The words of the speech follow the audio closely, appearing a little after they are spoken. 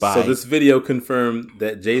So this video confirmed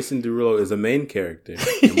that Jason Derulo is a main character.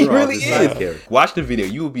 He really is. Watch the video.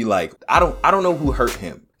 You will be like, I don't know who hurt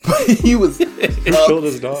him. But he was He killed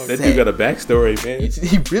his dog. That dude got a backstory, man.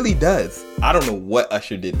 He really does. I don't know what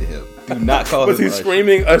Usher did to him. Do not call him Was he Usher.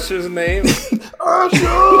 screaming Usher's name? Usher!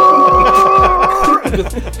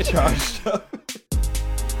 Just charged up.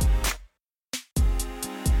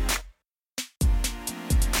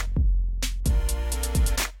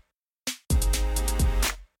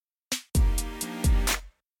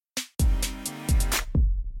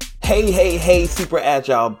 Hey, Super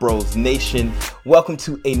Agile Bros Nation. Welcome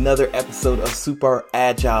to another episode of Super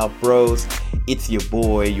Agile Bros. It's your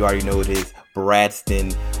boy, you already know it is,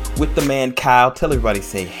 Bradston, with the man Kyle. Tell everybody,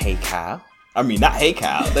 say, hey, Kyle. I mean, not hey,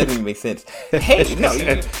 Kyle. That doesn't even make sense. Hey, no,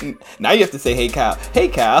 now you have to say, hey, Kyle. Hey,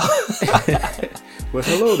 Kyle. Well,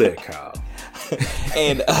 hello there, Kyle.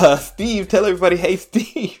 And Steve, tell everybody, hey,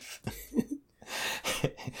 Steve.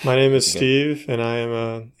 My name is Steve, and I am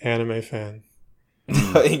an anime fan.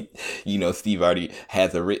 You know, Steve already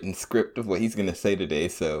has a written script of what he's going to say today,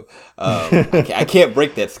 so I can't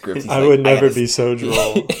break that script. I would never be so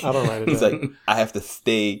droll. I don't write it He's down. like, I have to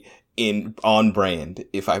stay on brand.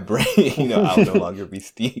 If I break, I'll no longer be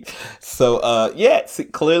Steve. So,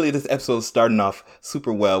 clearly this episode is starting off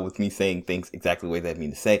super well with me saying things exactly the way that I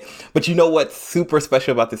mean to say. But you know what's super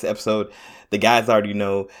special about this episode? The guys already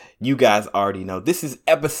know. You guys already know. This is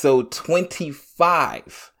episode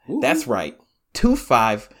 25. Ooh. That's right.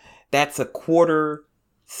 25, that's a quarter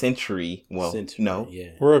century. Well, no.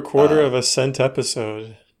 Yeah. We're a quarter of a cent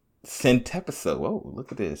episode. Cent episode. Whoa,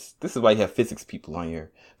 look at this. This is why you have physics people on your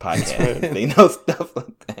podcast. Right. They know stuff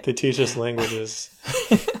like that. They teach us languages.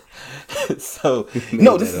 So,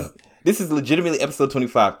 no, this is legitimately episode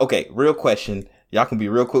 25. Okay, real question. Y'all can be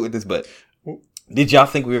real quick with this, but did y'all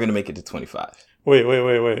think we were going to make it to 25?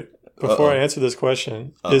 Wait. Before I answer this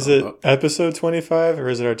question, is it episode 25 or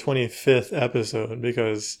is it our 25th episode?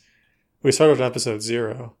 Because we started on episode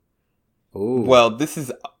 0. Ooh. Well, this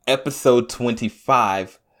is episode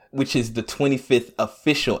 25, which is the 25th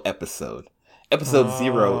official episode. Episode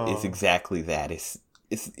 0 is exactly that.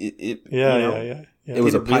 Yeah. It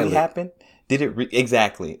was a pilot. Really happen? Did it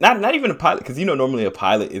exactly? Not even a pilot, because normally a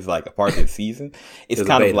pilot is like a part of the season. It's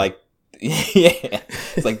kind of like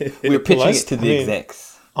it's like we're pitching it to the execs.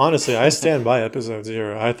 Honestly, I stand by episode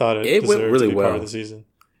 0. I thought it deserved went really to be well. part of the season.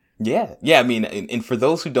 Yeah. I mean, and for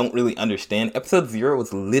those who don't really understand, episode 0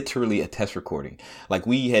 was literally a test recording. Like,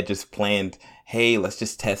 we had just planned, hey, let's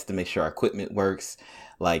just test to make sure our equipment works.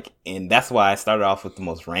 Like, and that's why I started off with the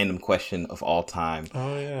most random question of all time.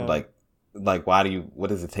 Oh yeah. Like what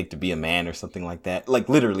does it take to be a man or something like that? Like,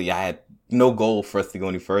 literally, I had no goal for us to go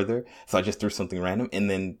any further, so I just threw something random, and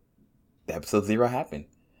then the episode 0 happened.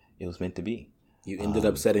 It was meant to be. You ended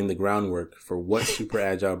up setting the groundwork for what Super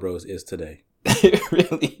Agile Bros is today.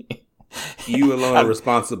 Really? You alone are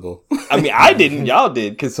responsible. I mean, I didn't. Y'all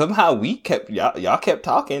did, because somehow we kept y'all kept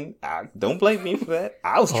talking. Don't blame me for that.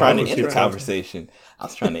 I was trying to end the conversation. I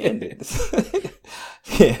was trying to end it.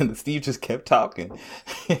 Yeah, and Steve just kept talking.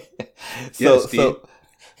 So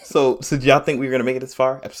did y'all think we were gonna make it this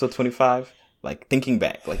far? Episode 25? Like, thinking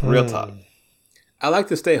back, like real talk. I like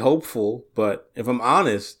to stay hopeful, but if I'm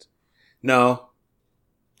honest, no.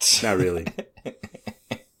 Not really.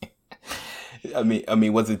 I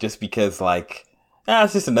mean, was it just because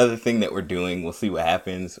it's just another thing that we're doing? We'll see what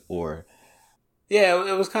happens, or yeah,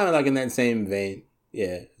 it was kind of like in that same vein.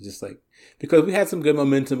 Yeah, just like because we had some good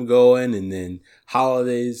momentum going, and then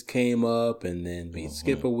holidays came up, and then we'd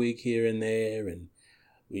skip a week here and there, and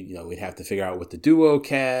we'd have to figure out what the duo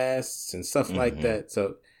casts and stuff like that.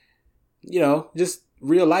 So just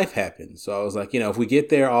real life happened. So I was like, if we get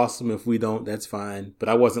there, awesome. If we don't, that's fine. But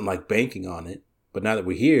I wasn't like banking on it. But now that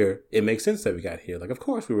we're here, it makes sense that we got here. Like, of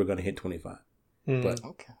course we were going to hit 25. But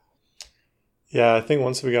okay. Yeah, I think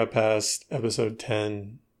once we got past episode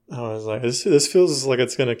 10, I was like, this feels like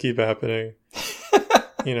it's going to keep happening.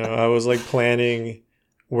 I was like planning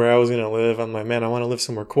where I was going to live. I'm like, man, I want to live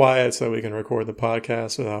somewhere quiet so we can record the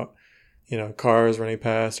podcast without, cars running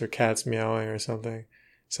past or cats meowing or something.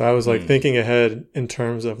 So I was like thinking ahead in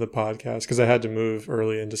terms of the podcast because I had to move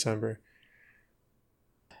early in December.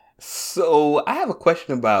 So I have a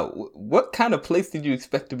question about what kind of place did you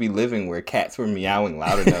expect to be living where cats were meowing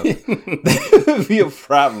loud enough? That would be a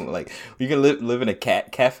problem. Like, you can live in a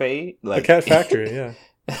cat cafe? Like, a cat factory, yeah.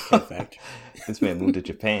 Cat factory. This man moved to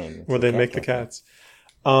Japan. Where they make the cats.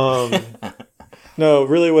 No,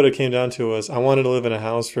 really what it came down to was I wanted to live in a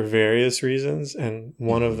house for various reasons. And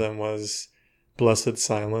one of them was blessed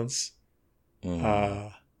silence.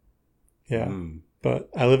 But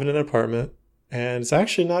I live in an apartment, and it's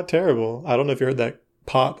actually not terrible. I don't know if you heard that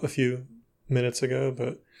pop a few minutes ago,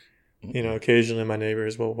 but occasionally my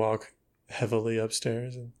neighbors will walk heavily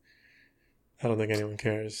upstairs, and I don't think anyone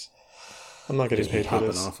cares. I'm not getting paid for popping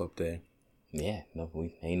this. off up there. Yeah, no,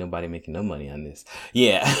 we ain't nobody making no money on this.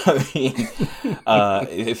 Yeah, I mean,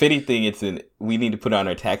 if anything, we need to put on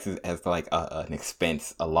our taxes as like an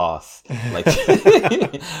expense, a loss, like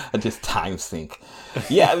just time sink.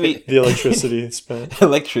 Yeah, I mean, the electricity spent.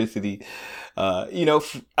 Electricity. I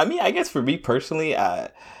mean, I guess for me personally, I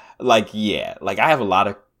have a lot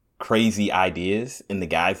of crazy ideas, and the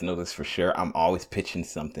guys know this for sure. I'm always pitching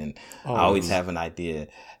something. I always have an idea.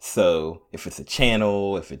 So if it's a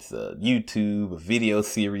channel, if it's a YouTube, a video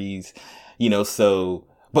series,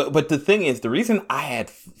 but the thing is, the reason I had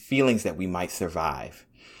feelings that we might survive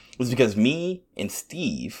was because me and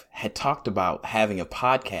Steve had talked about having a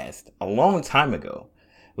podcast a long time ago,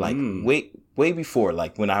 like way before,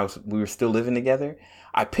 like when we were still living together.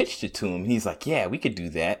 I pitched it to him. He's like, yeah, we could do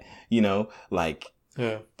that,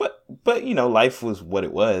 Yeah. But life was what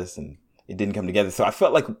it was, and it didn't come together. So I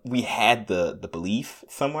felt like we had the belief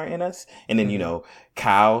somewhere in us. And then,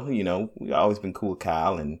 Kyle, we always been cool with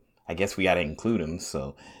Kyle, and I guess we got to include him.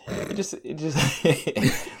 So it just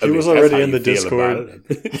he was already in the Discord.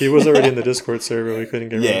 He was already in the Discord server. We couldn't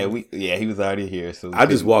get rid of him. He was already here. So I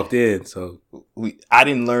just walked in, so I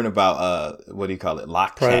didn't learn about what do you call it?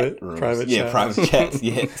 Locked chat rooms. Private chats.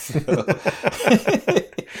 Yeah. So.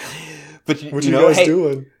 But what you guys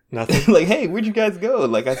doing? Nothing. Like, hey, where'd you guys go?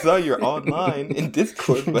 Like, I saw you're online in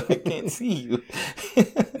Discord, but I can't see you.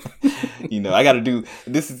 I got to do,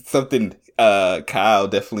 this is something Kyle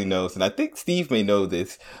definitely knows, and I think Steve may know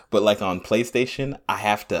this, but like on PlayStation, I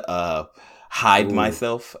have to hide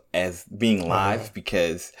myself as being live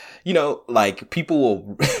because, like people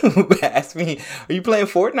will ask me, are you playing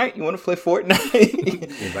Fortnite? You want to play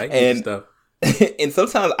Fortnite? Invite me stuff. And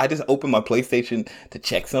sometimes I just open my PlayStation to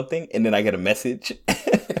check something, and then I get a message.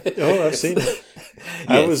 Oh, I've seen it.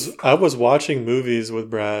 Yes. I was watching movies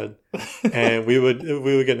with Brad, and we would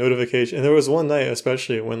get notification. And there was one night,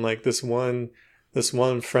 especially when like this one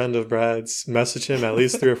friend of Brad's messaged him at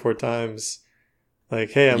least 3 or 4 times,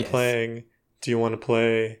 like, "Hey, I'm playing. Do you want to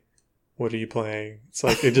play? What are you playing?" It's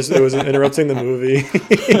like it was interrupting the movie.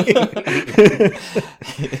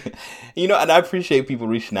 And I appreciate people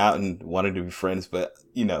reaching out and wanting to be friends, but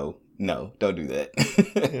no, don't do that.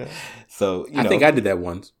 Yeah. So I think I did that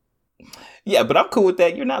once. Yeah, but I'm cool with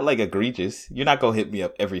that. You're not like egregious. You're not gonna hit me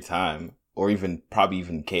up every time, or probably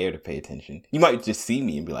even care to pay attention. You might just see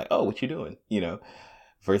me and be like, "Oh, what you doing?"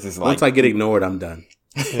 Versus like once I get ignored, I'm done.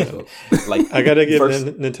 Yeah. So, like I gotta give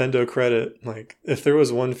Nintendo credit. Like if there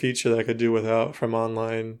was one feature that I could do without from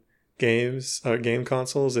online games or game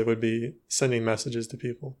consoles, it would be sending messages to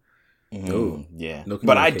people. Oh, yeah. No,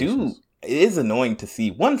 but I do. It is annoying to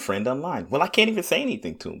see one friend online. Well, I can't even say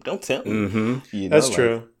anything to him. Don't tell me. Mm-hmm. That's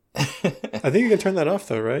true. I think you can turn that off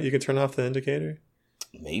though, right? You can turn off the indicator.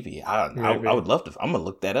 Maybe. I would love to. I'm gonna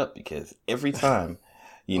look that up because every time,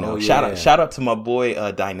 shout out to my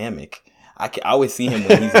boy Dynamic. I always see him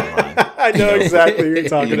when he's online. I know exactly what you're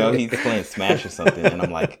talking about. He's playing Smash or something, and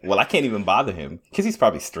I'm like, well, I can't even bother him because he's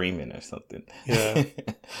probably streaming or something. Yeah.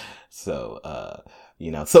 So,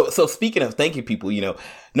 so speaking of thank you people,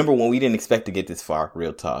 number one, we didn't expect to get this far.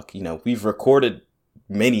 Real talk. We've recorded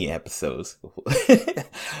many episodes,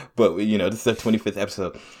 but this is our 25th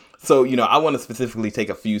episode. So, I want to specifically take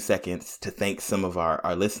a few seconds to thank some of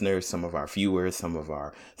our listeners, some of our viewers, some of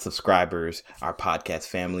our subscribers, our podcast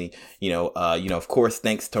family. Of course,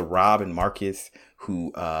 thanks to Rob and Marcus,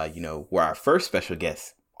 who, were our first special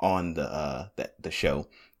guests on the show.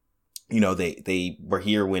 They were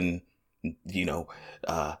here when,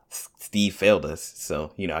 Steve failed us.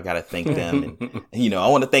 So, I got to thank them. And, I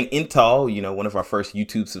want to thank Intal, one of our first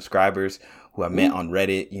YouTube subscribers who I met on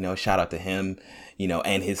Reddit. Shout out to him.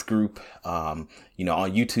 And his group, on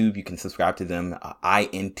YouTube, you can subscribe to them,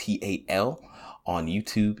 INTAL on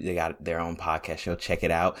YouTube. They got their own podcast show. Check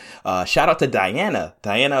it out. Shout out to Diana.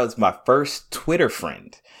 Diana is my first Twitter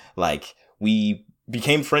friend. Like, we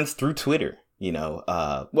became friends through Twitter. We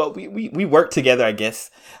worked together, I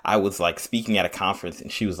guess. I was like speaking at a conference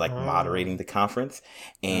and she was like moderating the conference,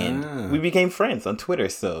 and we became friends on Twitter.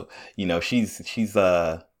 So,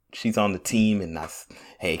 she's on the team, and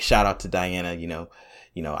hey, shout out to Diana.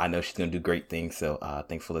 I know she's gonna do great things. So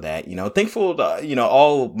thankful to that. Thankful to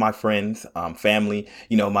all my friends, family.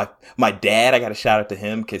 My dad. I got to shout out to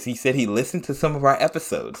him because he said he listened to some of our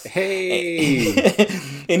episodes. Hey,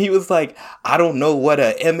 and he was like, I don't know what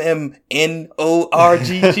a MMNORGG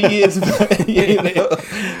is, but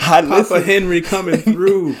I Papa listen. Henry coming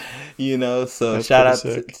through. So That's shout out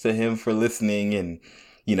sick. to him for listening, and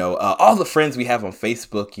all the friends we have on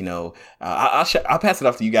Facebook. I'll pass it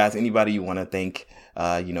off to you guys. Anybody you want to thank,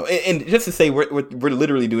 and just to say we're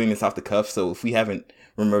literally doing this off the cuff. So if we haven't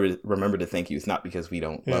remember to thank you, it's not because we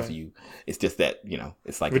don't love you. It's just that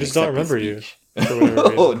it's like we just don't remember speech. You. For whatever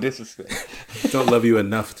reason. Oh, disrespect! Don't love you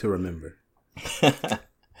enough to remember.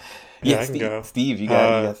 Yeah, I can go. Steve, you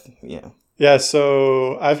got Yeah,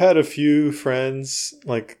 so I've had a few friends,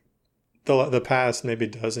 like the past maybe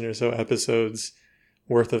dozen or so episodes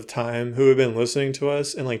worth of time, who have been listening to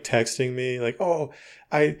us and like texting me like, oh,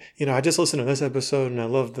 I just listened to this episode and I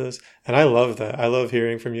love this. And I love that. I love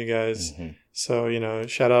hearing from you guys. Mm-hmm. So,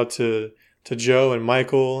 shout out to Joe and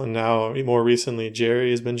Michael, and now more recently Jerry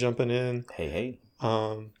has been jumping in. Hey.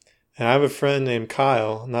 And I have a friend named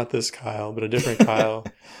Kyle, not this Kyle, but a different Kyle,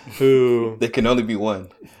 who... There can only be one.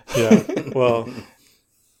 Yeah, well,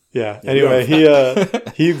 yeah. Anyway,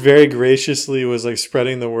 he very graciously was like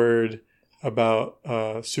spreading the word about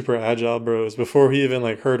Super Agile Bros before he even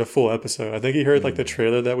like heard a full episode. I think he heard like the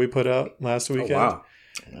trailer that we put out last weekend. Oh, wow.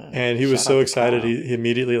 And he was so excited. He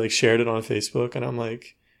immediately like shared it on Facebook, and I'm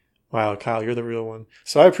like, wow, Kyle, you're the real one.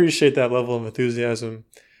 So I appreciate that level of enthusiasm.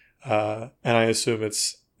 And I assume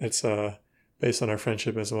it's based on our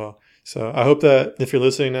friendship as well. So I hope that if you're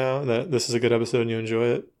listening now, that this is a good episode and you enjoy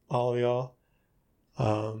it, all of y'all.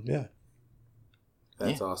 Yeah.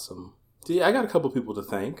 That's awesome. See, I got a couple people to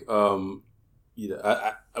thank.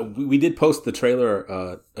 We did post the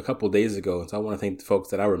trailer a couple of days ago, and so I want to thank the folks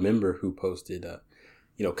that I remember who posted,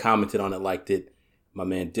 commented on it, liked it. My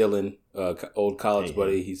man Dylan, old college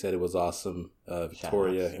buddy, he said it was awesome.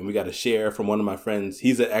 Victoria, and we got a share from one of my friends.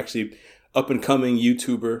 He's actually up and coming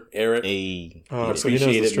YouTuber, Eric. Hey. Oh, so he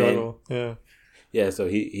knows the struggle. Man. Yeah. So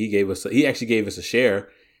he actually gave us a share,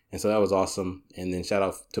 and so that was awesome. And then shout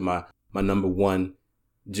out to my number one,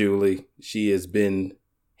 Julie. She has been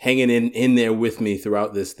hanging in there with me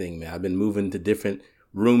throughout this thing, man. I've been moving to different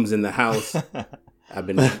rooms in the house. I've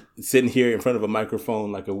been sitting here in front of a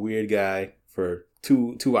microphone like a weird guy for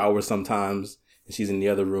 2 hours sometimes, and she's in the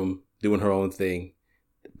other room doing her own thing,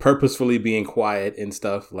 purposefully being quiet and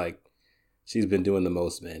stuff. Like, she's been doing the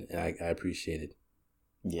most, man, and I appreciate it.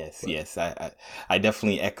 Yes. I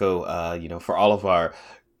definitely echo, for all of our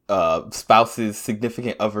spouses,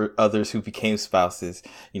 significant others who became spouses,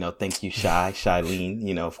 thank you,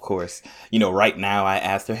 Shylene, of course, right now I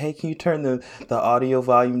asked her, hey, can you turn the audio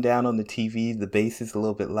volume down on the TV? The bass is a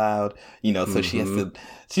little bit loud, so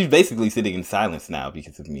she's basically sitting in silence now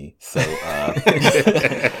because of me. So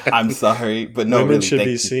I'm sorry, but no, women really, should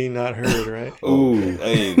be seen, not heard, right? Ooh,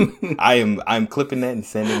 hey, I'm clipping that and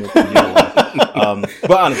sending it to you.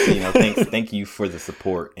 But honestly, thank you for the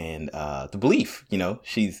support and the belief.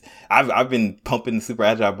 I've been pumping Super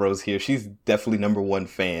Agile Bros here. She's definitely number one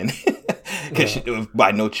fan because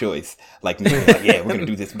by no choice. Like me, we're gonna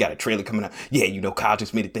do this. We got a trailer coming out. Yeah, Kyle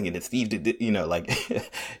just made a thing and then Steve did.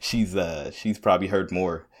 She's probably heard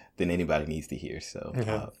more than anybody needs to hear.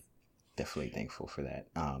 So definitely thankful for that.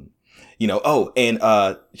 And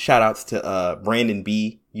shout outs to Brandon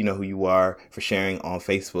B. You know who you are, for sharing on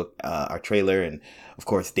Facebook our trailer, and of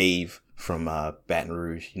course Dave from Baton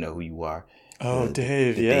Rouge. You know who you are. Oh,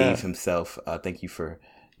 Dave, Dave himself. Thank you for,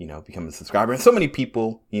 becoming a subscriber. And so many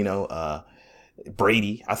people,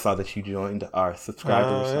 Brady, I saw that you joined our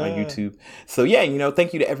subscribers on YouTube. So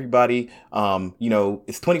thank you to everybody.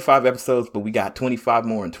 It's 25 episodes, but we got 25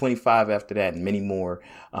 more and 25 after that and many more.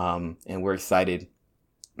 And we're excited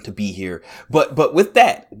to be here. But with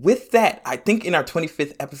that, I think in our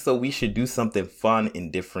 25th episode, we should do something fun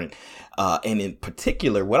and different. And in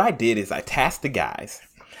particular, what I did is I tasked the guys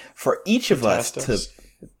for each of us to,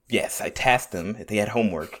 I tasked them. They had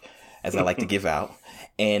homework, as I like to give out.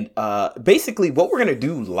 And basically what we're going to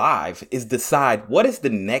do live is decide what is the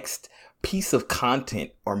next piece of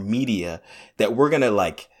content or media that we're going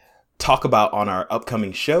to talk about on our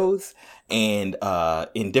upcoming shows and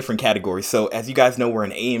in different categories. So as you guys know, we're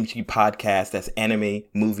an AMG podcast. That's anime,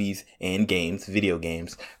 movies, and games, video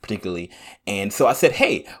games particularly. And so I said,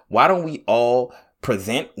 hey, why don't we all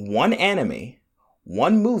present one anime,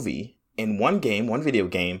 one movie, and one game, one video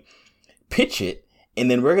game, pitch it,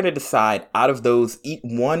 and then we're going to decide out of those,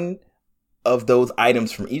 one of those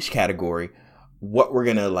items from each category, what we're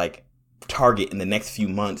going to target in the next few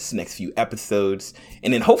months, next few episodes.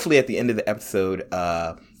 And then hopefully at the end of the episode,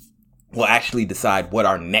 we'll actually decide what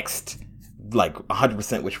our next like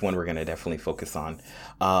 100% which one we're going to definitely focus on.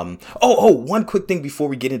 One quick thing before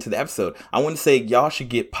we get into the episode. I want to say y'all should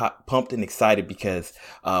get pumped and excited because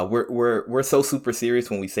we're so super serious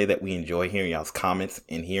when we say that we enjoy hearing y'all's comments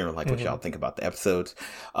and hearing like what y'all think about the episodes.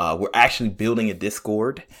 We're actually building a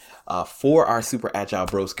Discord for our Super Agile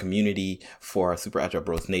Bros community, for our Super Agile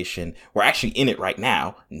Bros Nation. We're actually in it right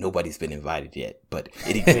now. Nobody's been invited yet, but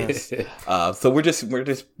it exists. So we're just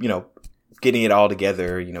getting it all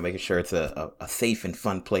together, making sure it's a safe and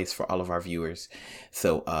fun place for all of our viewers.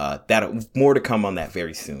 So that more to come on that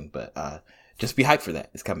very soon, but just be hyped for that.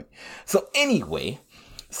 It's coming. So anyway,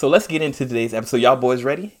 let's get into today's episode. Y'all boys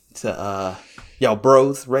ready? Y'all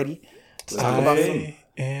bros ready to talk about something?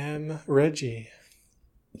 I am Reggie.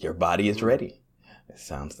 Your body is ready. It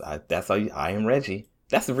sounds. That's all. I am Reggie.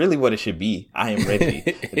 That's really what it should be. I am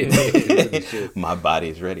Reggie. My body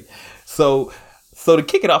is ready. So to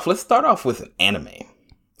kick it off, let's start off with an anime.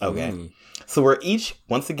 Okay. So we're each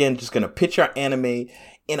once again just gonna pitch our anime.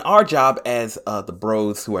 And our job as the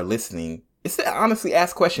bros who are listening is to honestly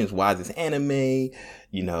ask questions. Why is this anime?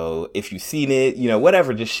 If you've seen it,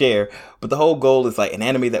 whatever, just share. But the whole goal is like an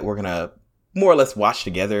anime that we're gonna more or less watch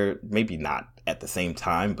together, maybe not at the same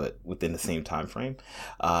time, but within the same time frame,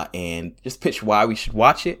 and just pitch why we should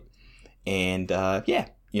watch it, and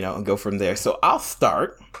and go from there. So I'll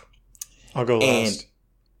start. I'll go last.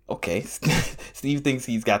 Okay, Steve thinks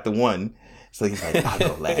he's got the one, so he's like, I'll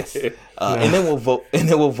go last, and then we'll vote. And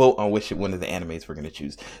then we'll vote on which one of the animes we're gonna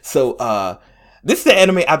choose. So this is the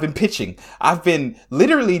anime I've been pitching. I've been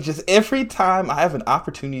literally just every time I have an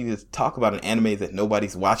opportunity to talk about an anime that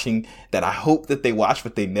nobody's watching, that I hope that they watch,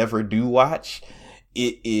 but they never do watch.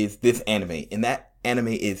 It is this anime. And that anime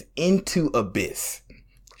is Into Abyss.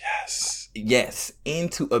 Yes,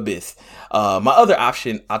 Into Abyss. My other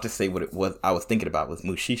option, I'll just say what it was I was thinking about was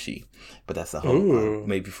Mushishi. But that's a whole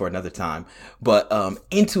maybe for another time. But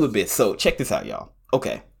Into Abyss. So check this out, y'all.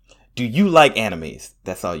 Okay. Do you like animes?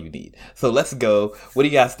 That's all you need. So let's go. What do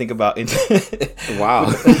you guys think about Wow.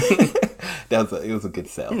 It was a good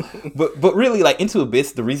sell. But really, like, Into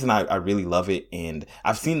Abyss, the reason I really love it, and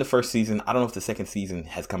I've seen the first season. I don't know if the second season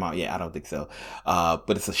has come out yet. I don't think so.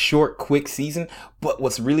 But it's a short, quick season. But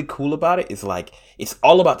what's really cool about it is, like, it's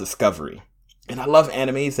all about discovery. And I love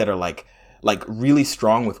animes that are like really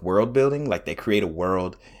strong with world building. Like, they create a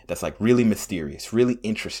world that's like really mysterious, really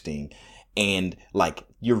interesting. And like,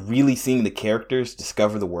 you're really seeing the characters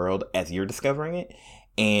discover the world as you're discovering it.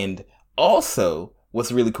 And also,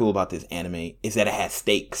 what's really cool about this anime is that it has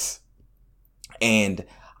stakes. And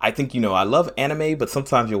I think, I love anime, but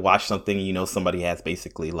sometimes you'll watch something and somebody has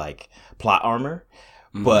basically like plot armor.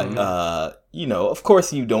 But, of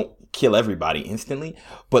course you don't kill everybody instantly.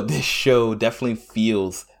 But this show definitely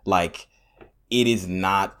feels like it is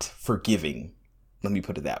not forgiving. Let me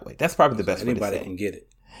put it that way. That's probably the best way to say it. Anybody can get it.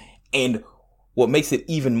 And what makes it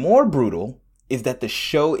even more brutal is that the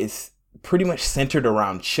show is pretty much centered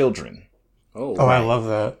around children. Oh, right. I love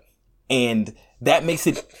that. And that makes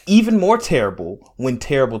it even more terrible when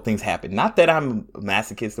terrible things happen. Not that I'm a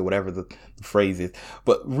masochist or whatever the phrase is,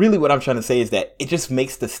 but really what I'm trying to say is that it just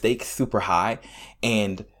makes the stakes super high.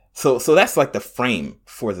 And so that's like the frame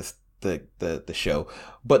for the show.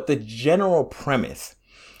 But the general premise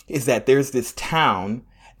is that there's this town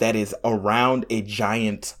that is around a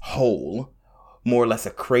giant hole, more or less a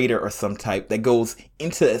crater or some type, that goes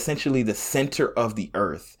into essentially the center of the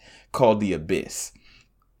earth, called the Abyss.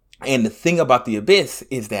 And the thing about the Abyss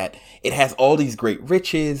is that it has all these great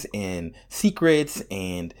riches and secrets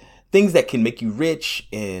and things that can make you rich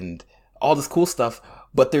and all this cool stuff.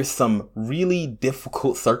 But there's some really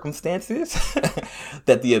difficult circumstances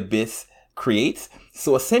that the Abyss creates.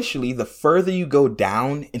 So essentially, the further you go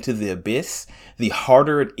down into the Abyss, the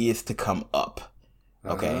harder it is to come up.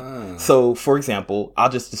 Okay. So for example, I'll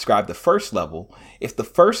just describe the first level.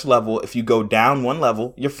 If you go down one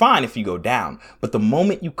level, you're fine if you go down. But the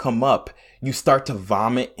moment you come up, you start to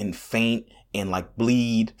vomit and faint and like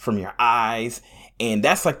bleed from your eyes. And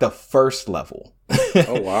that's like the first level.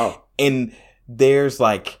 Oh, wow. And there's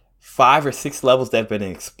like 5 or 6 levels that have been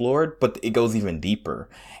explored, but it goes even deeper.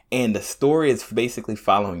 And the story is basically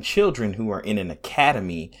following children who are in an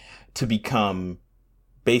academy to become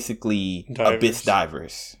basically abyss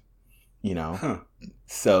divers,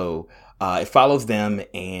 So it follows them,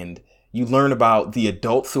 and you learn about the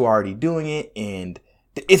adults who are already doing it, and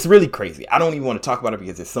it's really crazy. I don't even want to talk about it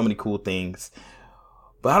because there's so many cool things.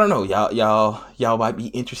 But I don't know, y'all might be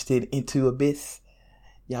interested into Abyss.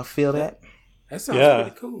 Y'all feel that? That sounds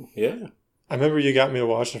pretty cool. Yeah. I remember you got me to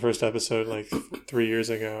watch the first episode like 3 years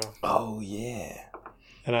ago. Oh, yeah.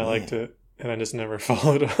 And I liked it, and I just never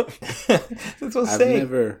followed up. That's what I'm I've saying.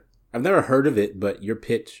 never I've never heard of it, but your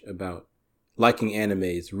pitch about liking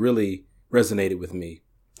animes really resonated with me.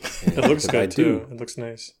 And it looks good too. It looks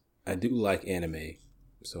nice. I do like anime,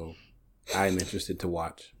 so I'm interested to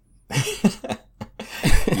watch.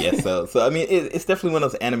 Yeah, so I mean, it's definitely one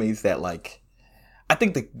of those animes that, like, I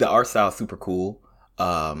think the art style is super cool.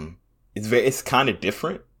 It's kind of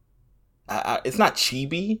different. It's not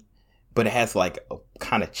chibi, but it has like a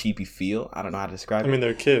kind of chibi feel. I don't know how to describe it. I mean,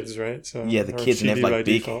 they're kids, right? So yeah, the kids, and they have like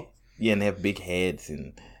big, default. yeah, and they have big heads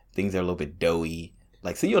and things that are a little bit doughy.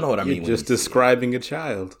 Like, so you'll know what I mean. You're just describing a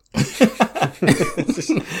child. He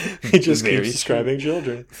just keeps describing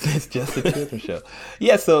children. It's just a children's show.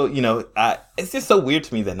 Yeah, so, you know, it's just so weird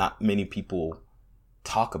to me that not many people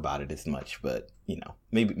talk about it as much. But, you know,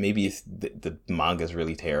 maybe it's the manga's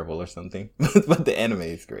really terrible or something. But the anime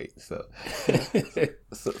is great. So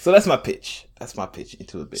that's my pitch. That's my pitch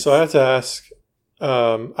into a bit. So I have to ask,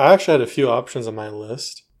 I actually had a few options on my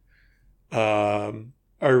list.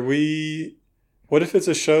 What if it's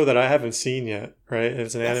a show that I haven't seen yet, right? If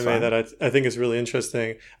it's an anime that I think is really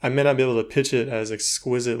interesting, I may not be able to pitch it as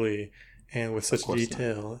exquisitely and with such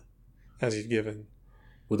detail as you've given.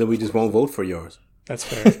 Well, then we just won't vote for yours. That's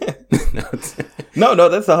fair. No,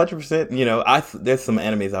 that's 100%. You know, there's some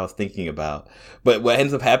animes I was thinking about, but what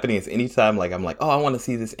ends up happening is anytime, like, I'm like, oh, I want to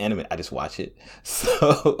see this anime, I just watch it.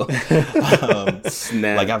 So,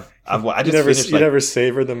 Snap. like I just finished. You never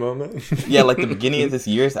savor the moment. Yeah, like the beginning of this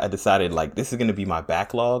year, I decided like this is going to be my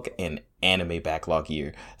backlog and anime backlog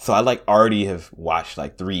year. So I like already have watched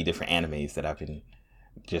like 3 different animes that I've been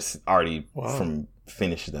just already from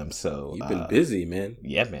finished them. So you've been busy, man.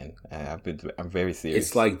 Yeah, man. I'm very serious.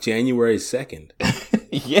 It's like January 2nd.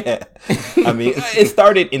 Yeah. I mean, it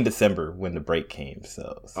started in December when the break came.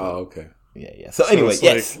 So oh, okay. Yeah. So anyway,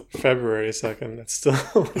 yes. Like February 2nd. That's still.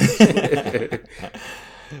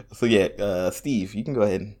 So yeah, Steve, you can go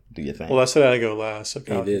ahead and do your thing. Well, I said I go last. So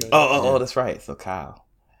Kyle did. Oh, that's right. So Kyle.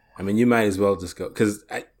 I mean, you might as well just go because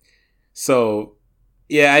I'm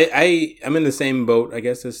in the same boat, I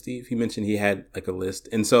guess, as Steve. He mentioned he had like a list,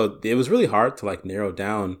 and so it was really hard to like narrow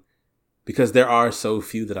down because there are so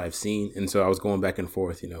few that I've seen, and so I was going back and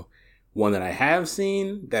forth. You know, one that I have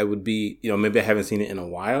seen that would be, you know, maybe I haven't seen it in a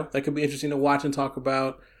while that could be interesting to watch and talk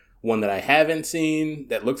about. One that I haven't seen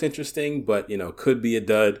that looks interesting, but, you know, could be a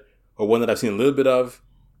dud, or one that I've seen a little bit of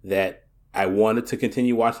that I wanted to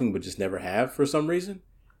continue watching but just never have for some reason.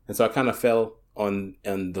 And so I kind of fell on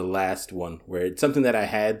the last one where it's something that I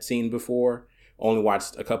had seen before, only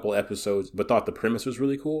watched a couple episodes, but thought the premise was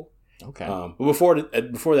really cool. Okay. But before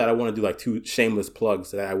that, I want to do like 2 shameless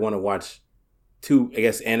plugs that I want to watch 2, I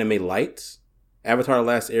guess, anime lights, Avatar: The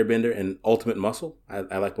Last Airbender and Ultimate Muscle.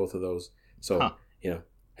 I like both of those. So, you know,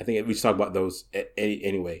 I think we should talk about those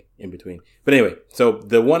anyway in between. But anyway, so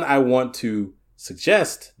the one I want to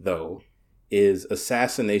suggest, though, is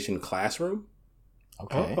Assassination Classroom.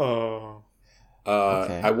 Okay. Oh.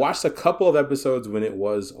 Okay. I watched a couple of episodes when it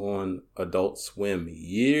was on Adult Swim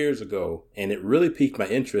years ago, and it really piqued my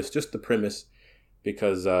interest, just the premise,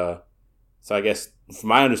 because, so I guess, from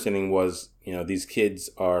my understanding was, you know, these kids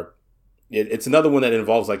are, it's another one that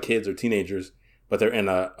involves like kids or teenagers, but they're in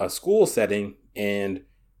a school setting, and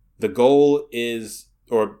the goal is,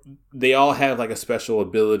 or they all have like a special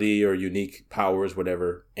ability or unique powers,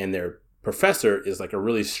 whatever, and their professor is like a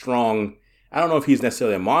really strong, I don't know if he's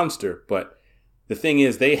necessarily a monster, but the thing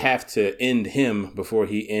is they have to end him before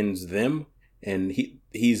he ends them, and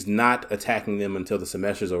he's not attacking them until the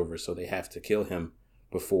semester's over, so they have to kill him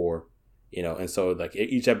before, you know, and so like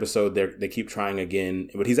each episode they keep trying again,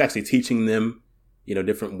 but he's actually teaching them, you know,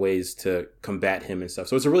 different ways to combat him and stuff.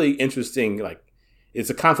 So it's a really interesting, like, it's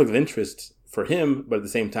a conflict of interest for him, but at the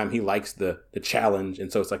same time, he likes the challenge.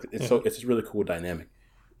 And so it's like, it's a really cool dynamic.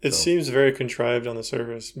 It seems very contrived on the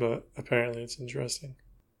surface, but apparently it's interesting.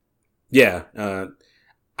 Yeah.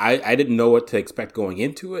 I didn't know what to expect going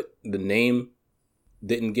into it. The name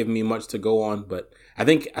didn't give me much to go on, but I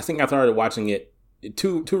think I started watching it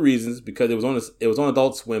two reasons, because it was on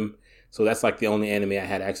Adult Swim. So that's like the only anime I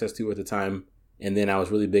had access to at the time. And then I was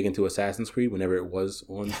really big into Assassin's Creed whenever it was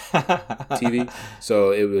on TV. So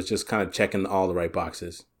it was just kind of checking all the right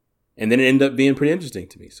boxes. And then it ended up being pretty interesting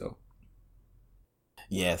to me. So,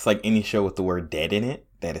 yeah, it's like any show with the word dead in it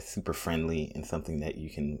that is super friendly and something that you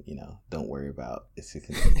can, you know, don't worry about. It's just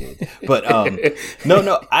gonna be good. But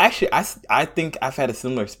no, I think I've had a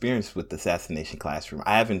similar experience with Assassination Classroom.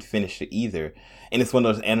 I haven't finished it either. And it's one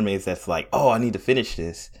of those animes that's like, oh, I need to finish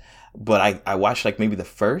this. But I watched like maybe the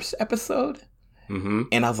first episode. Mm-hmm.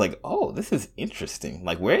 And I was like, oh, this is interesting.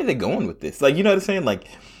 Like, where are they going with this? Like, you know what I'm saying? Like,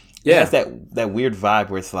 yeah, it has that weird vibe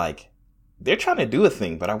where it's like, they're trying to do a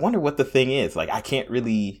thing, but I wonder what the thing is. Like, I can't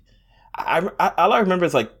really All I remember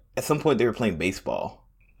is like at some point they were playing baseball,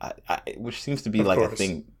 which seems to be Of like course. a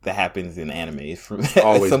thing that happens in anime. Always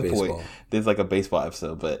at some baseball. point, there's like a baseball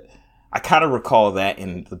episode, but I kind of recall that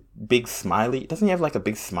in the big smiley. Doesn't he have like a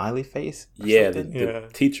big smiley face? Yeah, something? the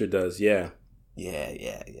teacher does. Yeah.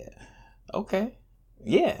 Yeah. Okay.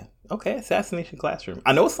 Yeah. Okay. Assassination Classroom.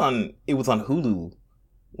 I know it was on Hulu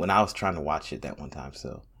when I was trying to watch it that one time.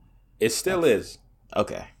 So It still is.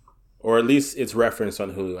 okay. Or at least it's referenced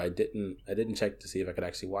on Hulu. I didn't check to see if I could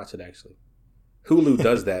actually watch it. Actually, Hulu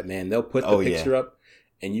does that, man. They'll put the picture up,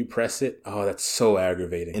 and you press it. Oh, that's so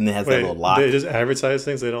aggravating. And it has that little lock. They just advertise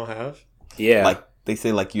things they don't have? Yeah, like they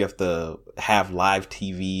say, like you have to have live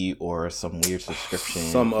TV or some weird subscription.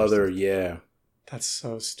 some other. Yeah, That's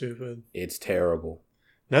so stupid. it's terrible.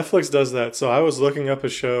 Netflix does that. So I was looking up a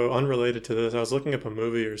show unrelated to this. I was looking up a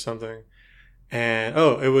movie or something. And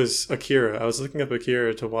it was Akira. I was looking up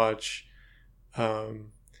Akira to watch. And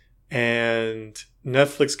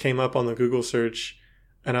Netflix came up on the Google search.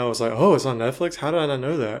 And I was like, oh, it's on Netflix? How did I not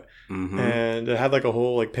know that? Mm-hmm. And it had like a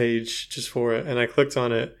whole like page just for it. And I clicked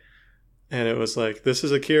on it. And it was like, this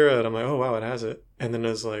is Akira. And I'm like, oh, wow, it has it. And then it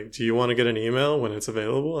was like, do you want to get an email when it's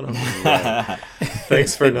available? And I'm like, yeah.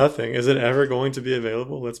 Thanks for nothing. Is it ever going to be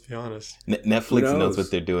available? Let's be honest. Netflix knows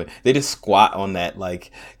what they're doing. They just squat on that,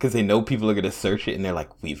 like, because they know people are going to search it and they're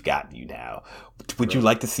like, we've got you now. Would you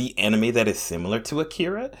like to see anime that is similar to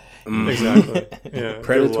Akira? Exactly. Yeah.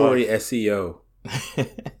 Predatory SEO. Yeah,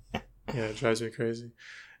 it drives me crazy.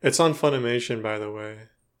 It's on Funimation, by the way.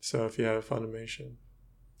 So if you have Funimation.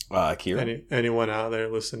 Akira? Anyone out there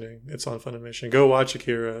listening, it's on Funimation. Go watch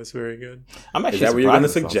Akira. It's very good. I'm actually Is that what you're going to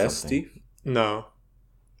surprised suggest, it's on something. Steve? No.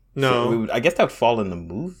 So I guess that would fall in the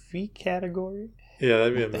movie category. Yeah,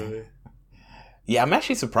 that'd be a movie. Yeah, I'm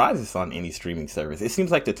actually surprised it's on any streaming service. It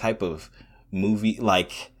seems like the type of movie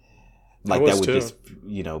like that would just,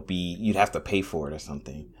 be, you'd have to pay for it or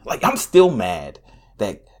something. Like, I'm still mad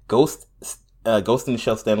that Ghost in the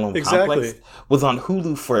Shell Standalone Complex was on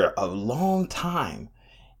Hulu for a long time.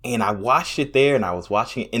 And I watched it there and I was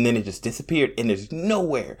watching it and then it just disappeared and there's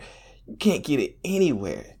nowhere. You can't get it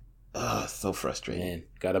anywhere. Ugh, so frustrating. Man,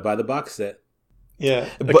 gotta buy the box set. Yeah,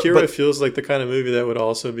 Akira feels like the kind of movie that would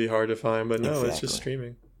also be hard to find, but no, it's just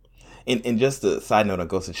streaming. And just a side note on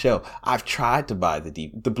Ghost in the Shell, I've tried to buy the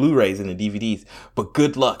Blu-rays and the DVDs, but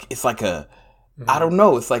good luck. It's like I don't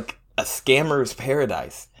know, it's like a scammer's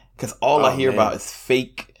paradise. Because all I hear about is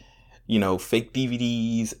fake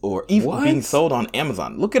DVDs or even being sold on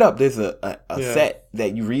Amazon. Look it up. There's a set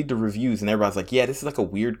that you read the reviews and everybody's like, yeah, this is like a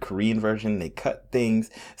weird Korean version. They cut things.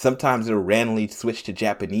 Sometimes it'll randomly switch to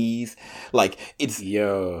Japanese. Like,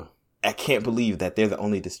 I can't believe that they're the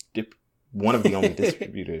only one of the only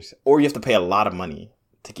distributors. Or you have to pay a lot of money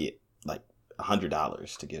to get like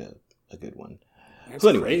 $100 to get a good one. That's so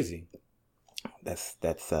anyway, crazy. That's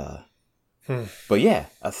But yeah,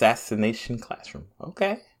 Assassination Classroom.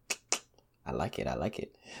 Okay. I like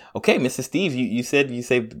it. Okay, Mr. Steve, you said you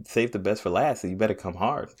saved the best for last, so you better come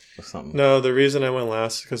hard or something. No, the reason I went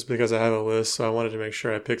last is because I have a list, so I wanted to make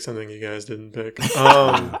sure I picked something you guys didn't pick.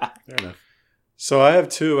 Fair enough. So I have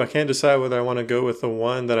two. I can't decide whether I want to go with the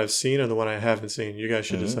one that I've seen or the one I haven't seen. You guys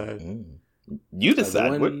should decide. You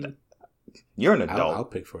decide. You're an adult. I'll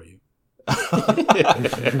pick for you.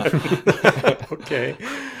 Okay.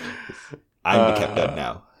 I'm the captain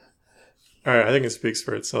now. All right, I think it speaks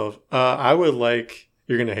for itself. I would like,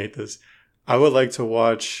 you're going to hate this, I would like to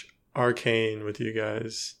watch Arcane with you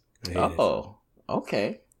guys. Oh,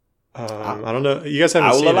 okay. I don't know. You guys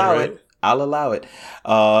haven't seen it, right? I'll allow it.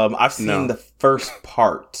 I've seen the first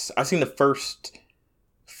parts. I've seen the first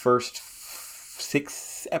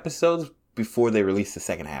 6 episodes before they released the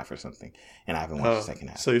second half or something. And I haven't watched the second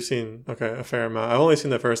half. So you've seen, a fair amount. I've only seen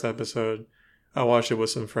the first episode. I watched it with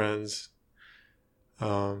some friends.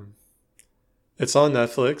 It's on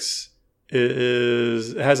Netflix.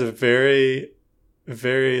 It has a very,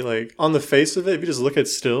 very, like, on the face of it, if you just look at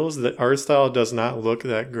stills, the art style does not look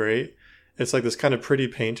that great. It's like this kind of pretty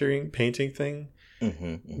painting thing,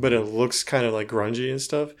 but it looks kind of like grungy and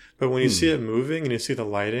stuff. But when you see it moving and you see the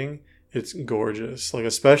lighting, it's gorgeous. Like,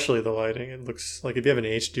 especially the lighting. It looks like if you have an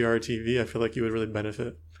HDR TV, I feel like you would really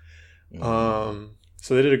benefit. So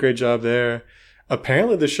they did a great job there.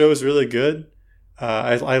 Apparently the show is really good.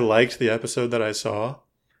 I liked the episode that I saw.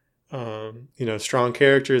 Strong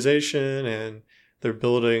characterization, and they're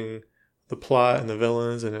building the plot and the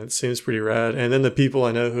villains, and it seems pretty rad. And then the people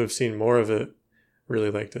I know who have seen more of it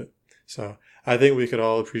really liked it. So I think we could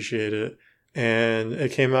all appreciate it. And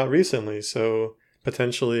it came out recently, so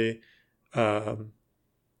potentially, there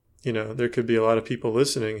could be a lot of people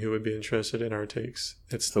listening who would be interested in our takes.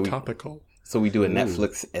 It's topical. So we do a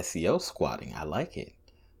Netflix SEO squatting. I like it.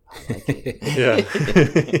 Yeah.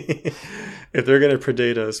 If they're going to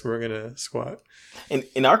predate us, we're going to squat.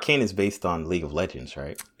 And Arcane is based on League of Legends,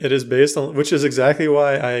 right? It is based on, which is exactly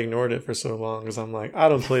why I ignored it for so long, because I'm like, I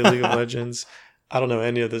don't play League of Legends. I don't know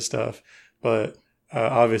any of this stuff. But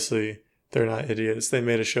obviously, they're not idiots. They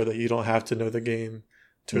made a show that you don't have to know the game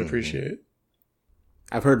to appreciate.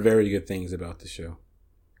 I've heard very good things about the show.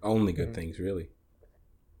 Only good things, really.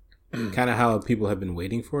 Kind of how people have been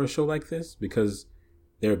waiting for a show like this, because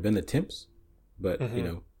there have been attempts, but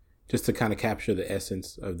just to kind of capture the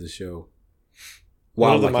essence of the show.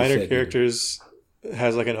 One of the minor characters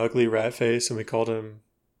has like an ugly rat face, and we called him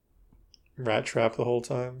Rat Trap the whole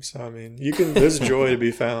time. So I mean, there's joy to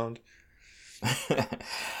be found.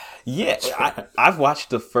 Yeah, I've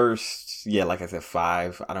watched the first, like I said,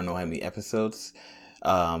 5. I don't know how many episodes.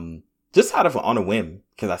 Just out of on a whim,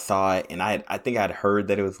 because I saw it and I think I'd heard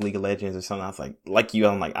that it was League of Legends or something. I was like you,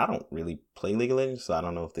 I'm like, I don't really play League of Legends, so I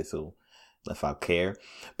don't know if I'll care.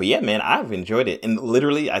 But yeah, man, I've enjoyed it. And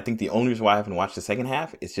literally, I think the only reason why I haven't watched the second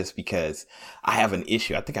half is just because I have an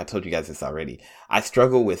issue. I think I told you guys this already. I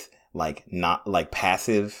struggle with not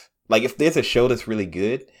passive. Like if there's a show that's really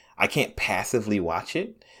good, I can't passively watch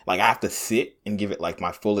it. Like I have to sit and give it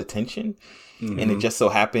my full attention. Mm-hmm. And it just so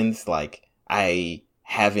happens I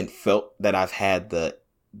haven't felt that I've had the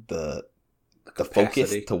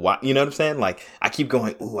focus to watch. You know what I'm saying? Like I keep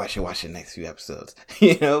going, ooh, I should watch the next few episodes.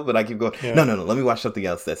 But I keep going, no, let me watch something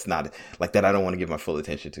else that's not like that. I don't want to give my full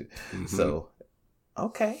attention to. Mm-hmm. So,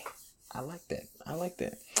 okay, I like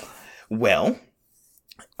that. Well,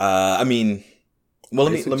 let me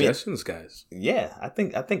suggestions, guys. Yeah, I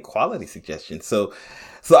think quality suggestions. So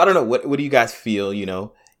I don't know. What do you guys feel?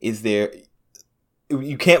 Is there?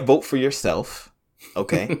 You can't vote for yourself.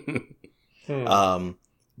 Okay.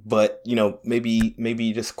 But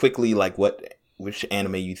maybe just quickly, which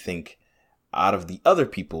anime you think out of the other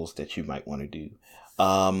people's that you might want to do.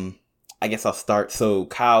 I guess I'll start. So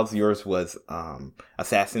Kyle's, yours was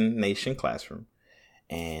Assassination Classroom,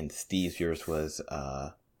 and Steve's, yours was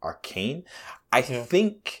Arcane. I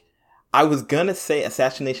think I was gonna say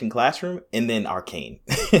Assassination Classroom and then Arcane.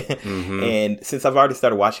 Mm-hmm. And since I've already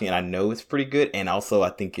started watching it, I know it's pretty good, and also I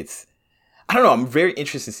think I don't know. I'm very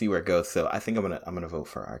interested to see where it goes. So I think I'm gonna vote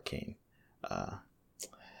for Arcane.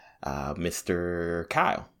 Mr.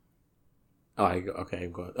 Kyle. Oh, okay.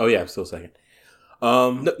 I'm going. Oh yeah, I'm still second.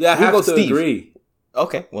 No, yeah, I have to agree.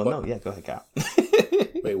 Okay. Well, no. Yeah, go ahead, Kyle.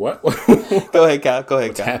 Wait, what? Go ahead, Kyle.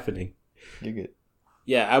 What's happening? You're good.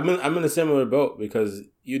 Yeah, I'm in a similar boat because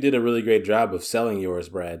you did a really great job of selling yours,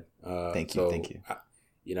 Brad. Thank you.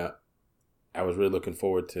 I was really looking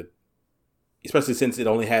forward to, especially since it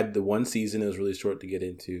only had the one season. It was really short to get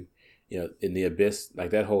into, in the abyss. Like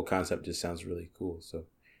that whole concept just sounds really cool. So,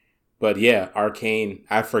 but yeah, Arcane.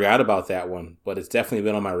 I forgot about that one, but it's definitely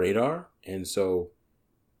been on my radar, and so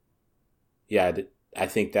yeah, I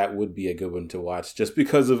think that would be a good one to watch, just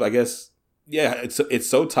because of, I guess, yeah, it's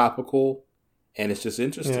so topical. And it's just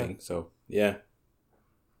interesting. Yeah. So, yeah.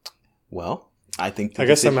 Well, I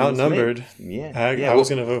guess I'm outnumbered. Yeah. I was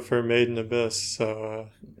going to vote for Made in Abyss. So,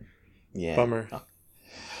 yeah. Bummer.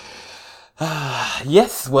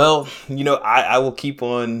 Yes. Well, I will keep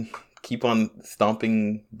on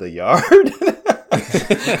stomping the yard.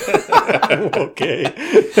 Okay.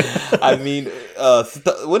 I mean,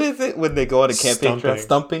 what is it when they go on a campaign trail?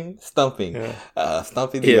 Stumping. Yeah.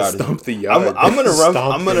 Stomping the yard. Stomp the yard. I'm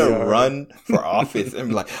gonna run for office and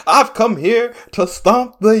be like, I've come here to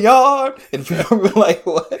stomp the yard, and people be like,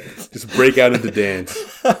 what? Just break out into dance.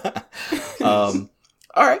 All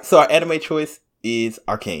right. So our anime choice is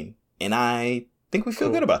Arcane, and I think we feel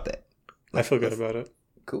good about that. I feel good about it.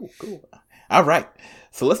 Cool. All right.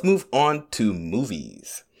 So let's move on to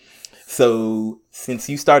movies. So since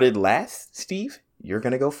you started last, Steve, you're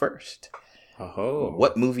going to go first. Oh.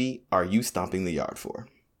 What movie are you stomping the yard for?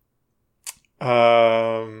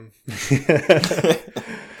 I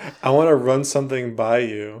want to run something by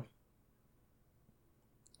you.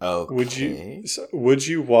 Okay. Would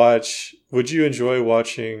you enjoy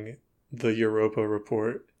watching the Europa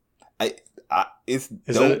Report?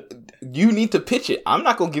 You need to pitch it. I'm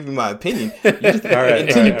not gonna give you my opinion.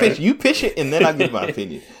 You pitch it, and then I'll give my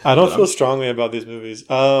opinion. I don't feel strongly about these movies.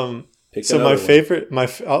 So my favorite,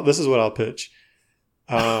 this is what I'll pitch.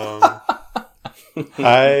 Oh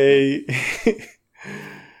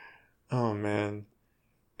man,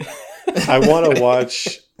 I want to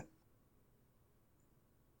watch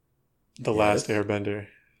The Last Airbender.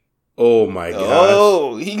 Oh my gosh.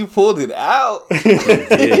 Oh, he pulled it out.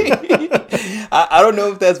 I don't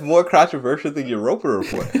know if that's more controversial than Europa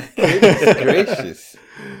Report. Goodness gracious.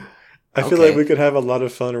 I feel like we could have a lot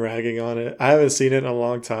of fun ragging on it. I haven't seen it in a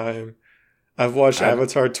long time. I've watched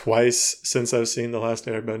Avatar twice since I've seen The Last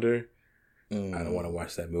Airbender. I don't want to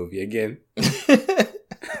watch that movie again. I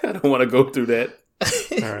don't want to go through that.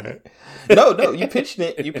 All right. No, you pitching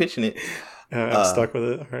it. I'm stuck with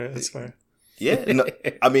it. All right, that's fine. Yeah. No,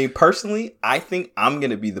 I mean, personally, I think I'm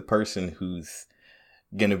going to be the person who's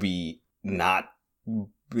going to be not,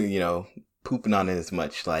 pooping on it as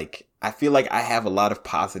much. Like, I feel like I have a lot of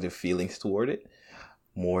positive feelings toward it,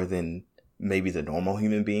 more than maybe the normal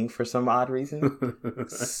human being for some odd reason.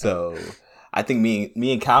 So I think me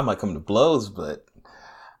and Kyle might come to blows, but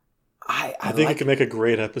I think it could make a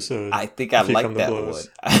great episode. I think I like that one.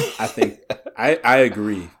 I think I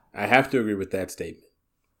agree. I have to agree with that statement.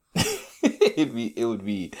 It would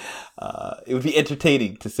be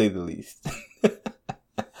entertaining, to say the least.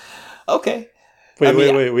 Okay.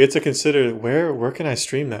 Wait. We have to consider where can I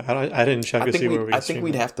stream that? I didn't check to see where we can stream it. I think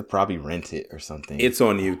we'd have to probably rent it or something. It's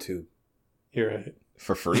on YouTube. You're right.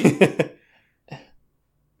 For free?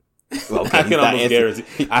 Well, okay, I can almost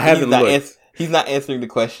guarantee. I haven't looked. He's not answering the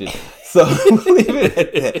question. So leave it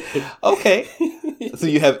at that. Okay. So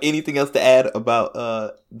you have anything else to add about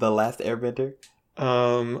The Last Airbender?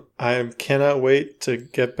 I cannot wait to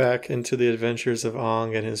get back into the adventures of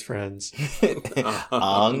Aang and his friends.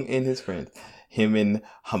 Aang and his friends. Him and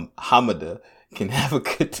Hamada can have a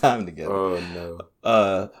good time together. Oh,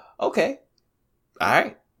 no. Okay. All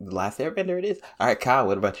right. The Last Airbender it is. All right, Kyle,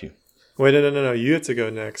 what about you? Wait, no. You have to go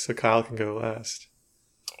next, so Kyle can go last.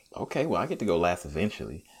 Okay, well, I get to go last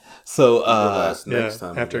eventually. So, next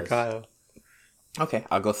time, after Kyle. Okay,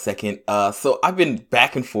 I'll go second. So I've been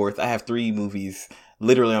back and forth. I have 3 movies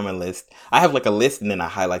literally on my list. I have like a list, and then I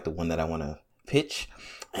highlight the one that I want to pitch.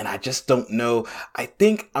 And I just don't know. I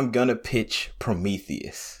think I'm gonna pitch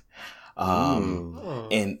Prometheus.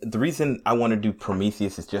 And the reason I want to do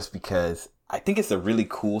Prometheus is just because I think it's a really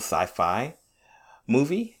cool sci-fi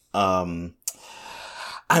movie. I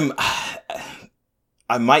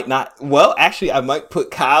might not. Well, actually, I might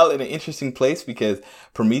put Kyle in an interesting place because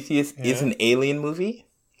Prometheus is an alien movie,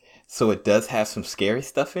 so it does have some scary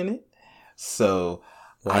stuff in it. So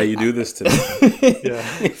why you do this to me?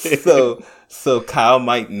 So Kyle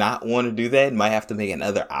might not want to do that. Might have to make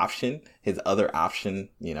another option. His other option,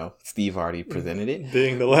 Steve already presented it,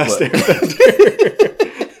 being The Last Airbender.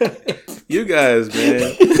 You guys,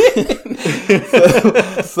 man.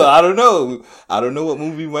 So I don't know. I don't know what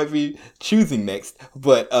movie we might be choosing next.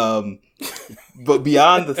 But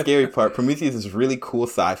beyond the scary part, Prometheus is really cool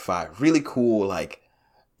sci-fi. Really cool, like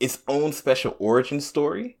its own special origin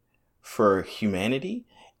story for humanity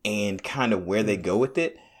and kind of where they go with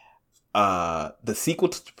it. The sequel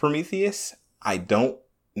to Prometheus, I don't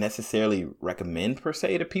necessarily recommend per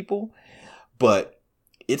se to people, but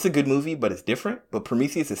it's a good movie, but it's different. But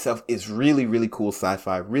Prometheus itself is really, really cool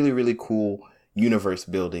sci-fi, really, really cool universe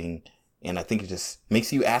building. And I think it just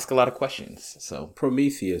makes you ask a lot of questions. So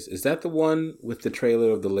Prometheus, is that the one with the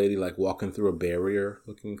trailer of the lady like walking through a barrier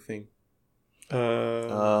looking thing?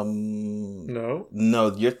 No.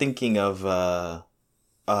 No, you're thinking of the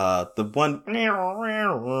one.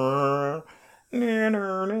 Oh,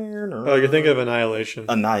 you're thinking of Annihilation.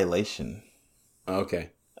 Annihilation.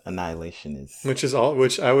 Okay. Annihilation is which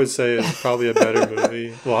I would say is probably a better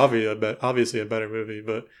movie. Well, obviously a better movie,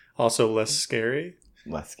 but also less scary.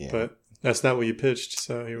 Less scary. But that's not what you pitched,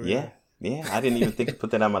 so here we are. Yeah. I didn't even think to put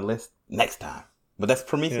that on my list next time. But that's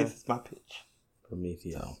Prometheus. Is my pitch.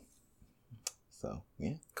 Prometheus. So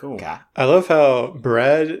yeah, cool. Okay. I love how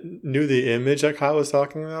Brad knew the image that Kyle was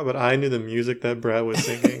talking about, but I knew the music that Brad was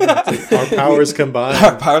singing. Our powers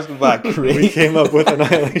combined. We came up with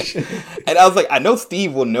Annihilation. And I was like, I know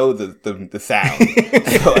Steve will know the sound,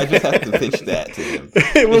 so I just have to pitch that to him.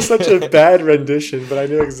 It was such a bad rendition, but I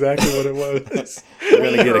knew exactly what it was. We're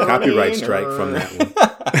gonna get a copyright strike from that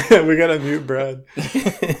one. We gotta mute Brad.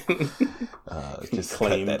 Just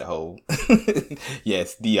claim that whole.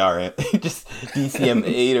 Yes, DRM, just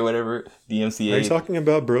DCM8 or whatever, DMCA. Are you talking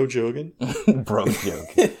about Bro Jogan? Bro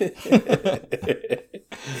Jogan.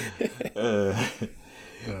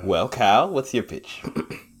 Well, Kyle, what's your pitch?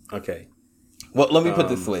 Okay. Well, let me put it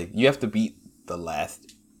this way: you have to beat The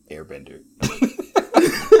Last Airbender,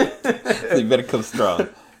 so you better come strong.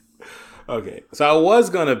 Okay, so I was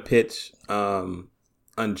gonna pitch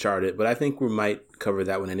Uncharted, but I think we might cover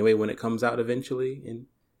that one anyway when it comes out eventually, and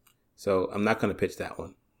so I'm not going to pitch that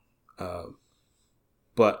one.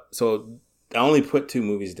 But so I only put 2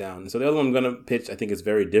 movies down. So the other one I'm going to pitch, I think, is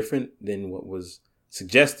very different than what was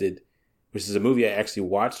suggested, which is a movie I actually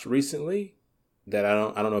watched recently that I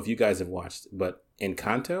don't know if you guys have watched, but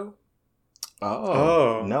Encanto.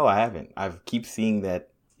 Oh no, I haven't. I keep seeing that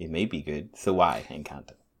it may be good. So why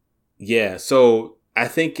Encanto? Yeah, so I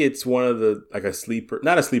think it's one of the like a sleeper,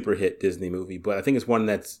 not a sleeper hit Disney movie, but I think it's one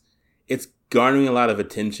it's garnering a lot of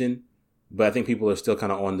attention. But I think people are still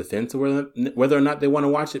kind of on the fence of whether or not they want to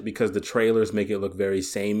watch it because the trailers make it look very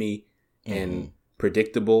samey and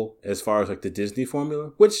predictable as far as like the Disney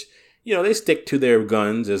formula, which, you know, they stick to their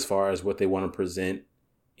guns as far as what they want to present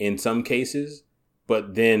in some cases.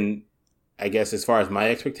 But then I guess as far as my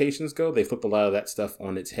expectations go, they flipped a lot of that stuff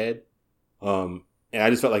on its head. And I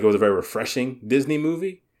just felt like it was a very refreshing Disney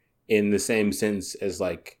movie in the same sense as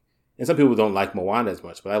like, and some people don't like Moana as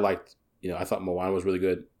much, but I thought Moana was really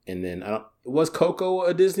good. And then was Coco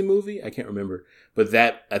a Disney movie? I can't remember, but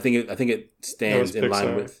I think it stands in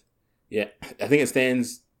line with, I think it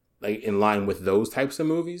stands like in line with those types of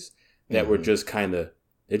movies that were just they're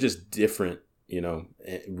just different, you know,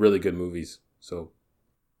 really good movies. So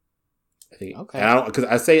I think, and I don't, because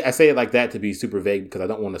I say it like that to be super vague because I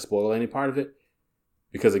don't want to spoil any part of it.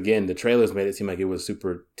 Because again, the trailers made it seem like it was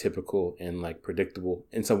super typical and like predictable.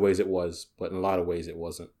 In some ways it was, but in a lot of ways it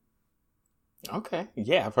wasn't. Okay.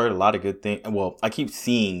 Yeah, I've heard a lot of good things. Well, I keep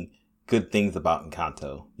seeing good things about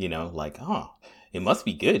Encanto, you know, like, it must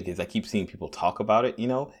be good because I keep seeing people talk about it, you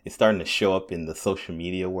know. It's starting to show up in the social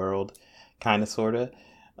media world, kind of, sort of.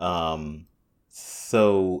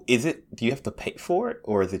 So do you have to pay for it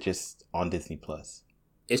or is it just on Disney Plus?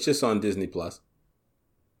 It's just on Disney Plus.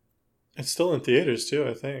 It's still in theaters too,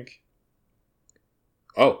 I think.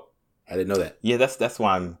 Oh, I didn't know that. Yeah, that's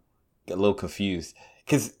why I'm a little confused.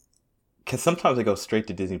 Because sometimes they go straight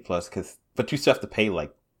to Disney Plus, but you still have to pay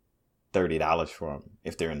like $30 for them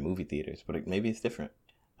if they're in movie theaters. But maybe it's different.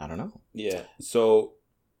 I don't know. Yeah. So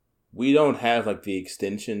we don't have like the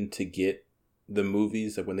extension to get the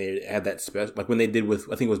movies, like when they had that special, like when they did with,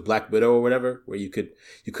 I think it was Black Widow or whatever, where you could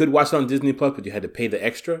watch it on Disney Plus, but you had to pay the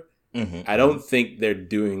extra. I don't think they're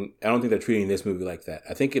treating this movie like that.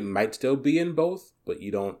 I think it might still be in both, but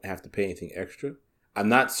you don't have to pay anything extra. I'm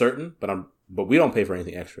not certain, but we don't pay for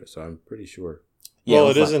anything extra, so I'm pretty sure. Yeah,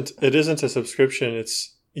 well, it isn't a subscription.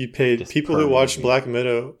 It's you paid people who watched Black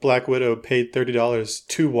Widow paid $30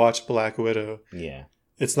 to watch Black Widow. Yeah.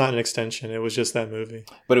 It's not an extension. It was just that movie.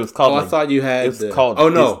 But it was called I thought you had called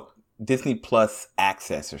no. Disney Plus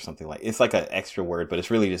Access or something like. It's like an extra word, but it's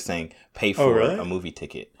really just saying pay for a movie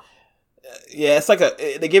ticket. Yeah, it's like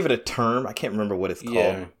they give it a term. I can't remember what it's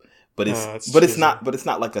called. But it's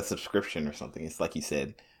not like a subscription or something. It's like you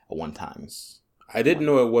said, a one-time. I didn't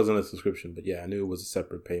know it wasn't a subscription, but yeah, I knew it was a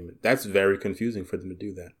separate payment. That's very confusing for them to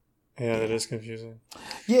do that. Yeah, that is confusing.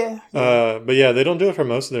 Yeah. But yeah, they don't do it for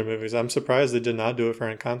most of their movies. I'm surprised they did not do it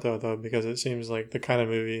for Encanto, though, because it seems like the kind of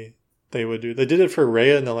movie they would do. They did it for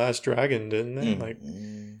Raya and the Last Dragon, didn't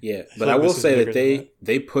they? Yeah, but I will say that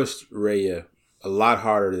they pushed Raya a lot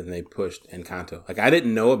harder than they pushed Encanto. Like, I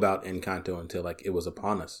didn't know about Encanto until like it was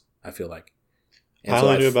upon us, I feel like. And I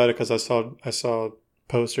only knew about it because I saw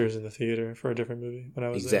posters in the theater for a different movie when I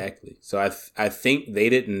was there. Exactly. So I think they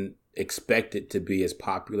didn't expect it to be as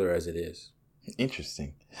popular as it is.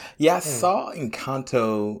 Interesting. Yeah, I saw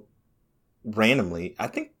Encanto randomly. I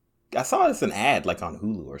think I saw it as an ad like on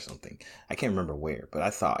Hulu or something. I can't remember where, but I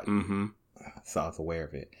saw it. I was aware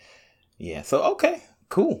of it. Yeah, so okay,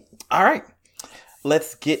 cool. All right.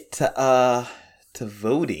 Let's get to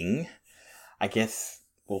voting. I guess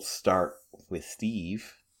we'll start with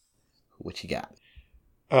Steve. What you got?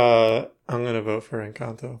 I'm gonna vote for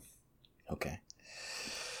Encanto. Okay.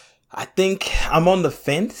 I think I'm on the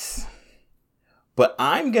fence, but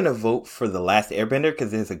I'm gonna vote for The Last Airbender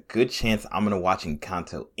because there's a good chance I'm gonna watch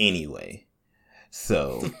Encanto anyway.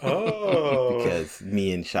 So, because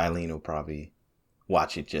me and Shailene will probably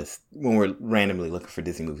watch it just when we're randomly looking for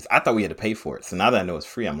Disney movies. I thought we had to pay for it, so now that I know it's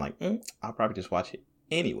free, I'm like, I'll probably just watch it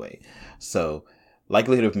anyway. So,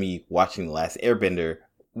 likelihood of me watching The Last Airbender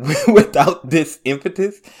without this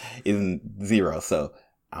impetus is 0. So,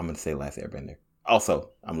 I'm gonna say Last Airbender. Also,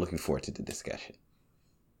 I'm looking forward to the discussion.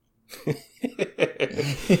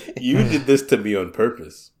 You did this to me on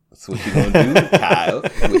purpose. That's what you gonna do, Kyle.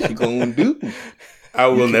 What you gonna do? I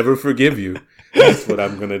will never forgive you. That's what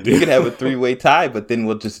I'm gonna do. You could have a 3-way tie, but then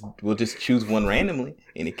we'll just choose one randomly,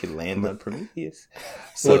 and it could land on Prometheus.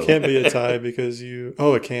 So it can't be a tie because you.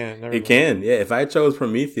 Oh, it can. It can. Yeah, if I chose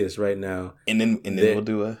Prometheus right now, and then we'll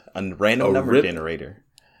do a random number generator.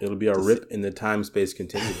 It'll be a rip in the time-space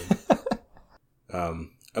continuum.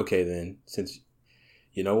 Okay, then, since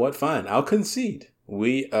you know what, fine, I'll concede.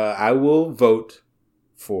 I will vote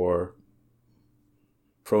for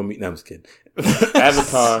Prometheus. No, I'm just kidding.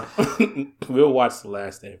 Avatar. We'll watch The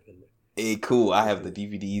Last Airbender. Hey, cool. I have the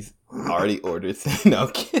DVDs already ordered. No,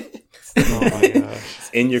 I'm kidding. Oh my gosh! It's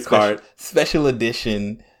in your cart. Special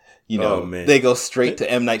edition. Oh, man. they go straight to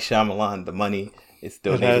M. Night Shyamalan. The money is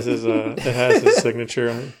donated. It has his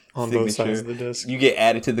signature on both sides of the disc. You get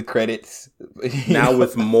added to the credits. Now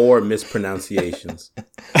with more mispronunciations.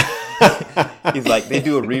 He's like, they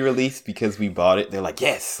do a re-release because we bought it. They're like,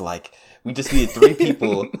 yes, like we just needed 3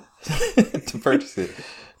 people to purchase it.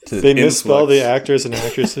 They misspell the actors and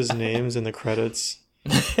actresses' names in the credits.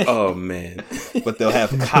 Oh man! But they'll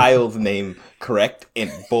have Kyle's name correct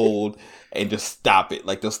and bold, and just stop it.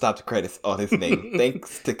 Like they'll stop the credits on his name.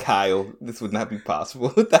 Thanks to Kyle, this would not be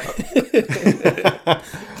possible without.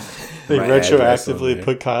 They retroactively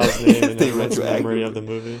put Kyle's name in everyone's memory of the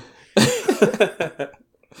movie.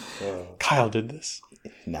 Kyle did this.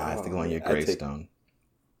 Nah, I have to go on your gravestone.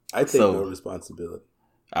 I take no responsibility.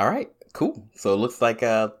 All right, cool. So it looks like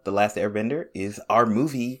The Last Airbender is our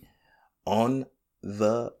movie on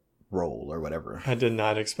the roll or whatever. I did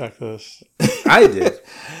not expect this. I did.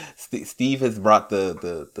 Steve has brought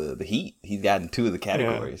the heat. He's gotten 2 of the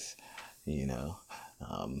categories. Yeah.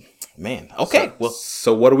 Man. Okay.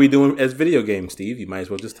 So what are we doing as video games, Steve? You might as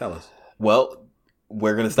well just tell us. Well,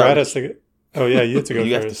 we're gonna start. Brad has to oh yeah, you have to go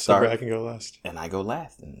you first. Have to start, so Brad can go last, and I go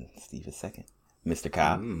last, and Steve is second. Mr.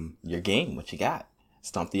 Kyle, your game. What you got?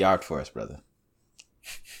 Stomp the yard for us, brother.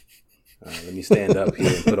 Let me stand up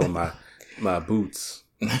here and put on my boots.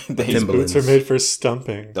 These boots are made for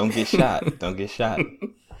stumping. Don't get shot. Don't get shot.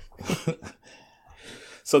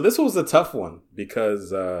 So this was a tough one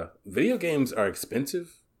because video games are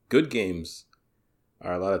expensive. Good games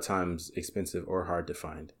are a lot of times expensive or hard to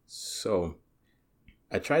find. So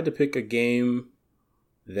I tried to pick a game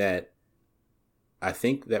that I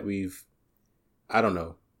think that I don't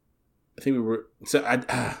know. I think we were,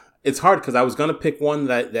 it's hard because I was going to pick one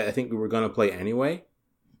that I think we were going to play anyway.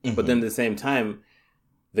 Mm-hmm. But then at the same time,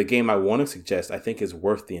 the game I want to suggest, I think is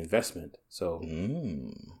worth the investment. So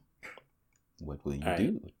what will you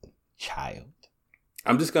do, child?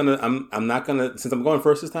 I'm not gonna, since I'm going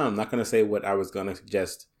first this time, I'm not gonna say what I was gonna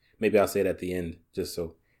suggest. Maybe I'll say it at the end, just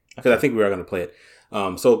so, because I think we are gonna play it.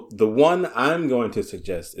 So the one I'm going to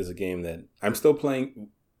suggest is a game that I'm still playing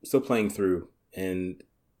through, and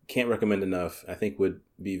can't recommend enough. I think would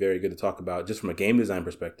be very good to talk about, just from a game design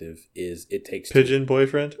perspective. Is It Takes Two. Pigeon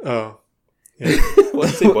Boyfriend? Oh, yeah. What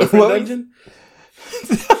did you say? Boyfriend Dungeon?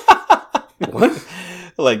 What?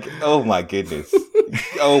 Like, oh my goodness.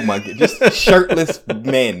 Oh my god! Just shirtless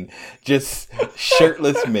men. Just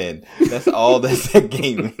shirtless men. That's all that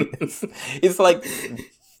game is. It's like,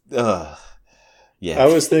 yeah. I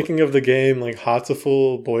was thinking of the game like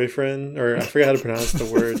Hatoful Boyfriend, or I forget how to pronounce the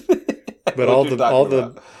word. But all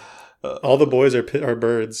the boys are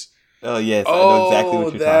birds. Oh yes, I know exactly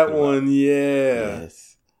what you're talking about. One, yeah.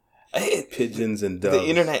 Yes. Pigeons and doves. The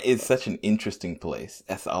internet is such an interesting place.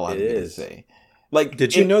 That's all I'm going to say. Like,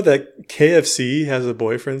 did you know that KFC has a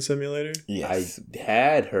boyfriend simulator? Yes, I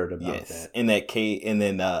had heard about that. And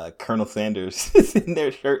then Colonel Sanders is in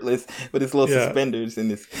there shirtless with his little suspenders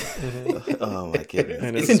and his. Oh my goodness!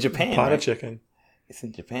 And it's in Japan. Pot right? of chicken. It's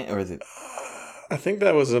in Japan, or is it? I think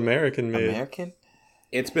that was American made. American.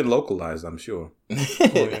 It's been localized, I'm sure.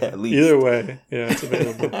 At least. Either way, yeah, it's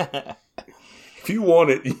available. If you want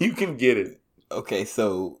it, you can get it. Okay,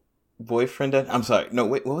 so. Boyfriend, I'm sorry. No,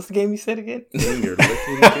 wait. What was the game you said again? You're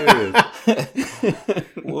looking good.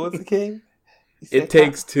 What was the game? It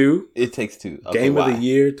Takes Two. It Takes Two. Okay, game of the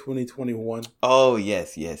year 2021. Oh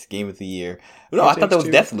yes, Game of the year. No, I thought that was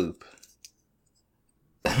Deathloop.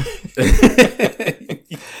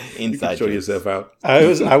 Inside, show yourself out.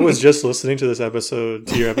 I was just listening to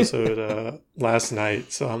your episode last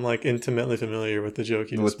night, so I'm like intimately familiar with the joke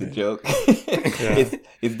you just made. With the joke. Yeah.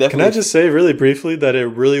 It's definitely. Can I just say really briefly that it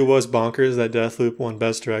really was bonkers that Deathloop won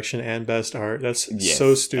Best Direction and Best Art? That's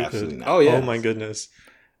so stupid. Oh yeah. Oh my goodness.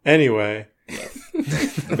 Anyway.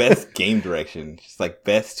 Yes. Best game direction. Just like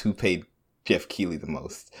best who paid Geoff Keighley the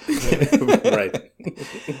most. Right.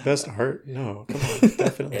 Best art? No, come on.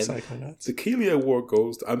 Definitely Psychonauts. The Keighley Award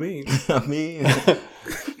goes to,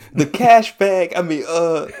 the cash bag.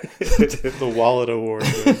 The wallet award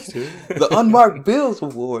goes to. The unmarked bills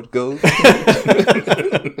award goes.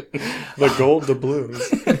 The gold doubloons.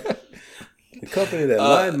 The company that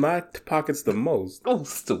lined my pockets the most.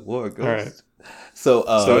 Most award goes. All right. So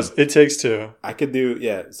It Takes Two. I could do,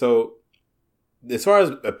 yeah. So as far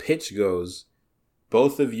as a pitch goes,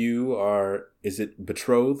 both of you are, is it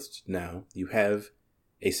betrothed now? You have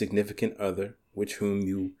a significant other, whom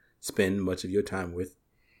you spend much of your time with.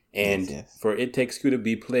 And for It Takes Two to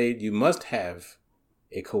be played, you must have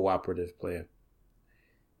a cooperative player.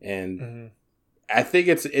 And I think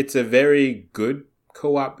it's a very good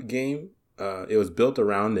co-op game. It was built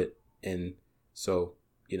around it. And so,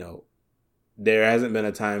 there hasn't been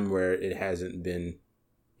a time where it hasn't been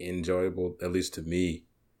enjoyable, at least to me.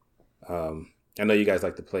 I know you guys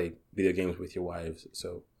like to play video games with your wives,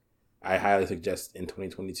 so I highly suggest in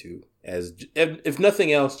 2022, as if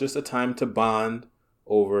nothing else, just a time to bond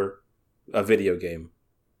over a video game.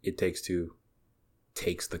 It Takes Two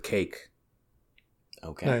takes the cake.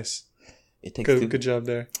 Okay. Nice. It Takes Two. Good job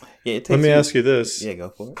there. Yeah, It Takes Let me Two. ask you this. Yeah, go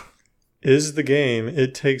for it. Is the game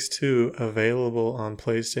It Takes Two available on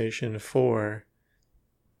PlayStation 4?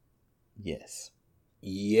 Yes.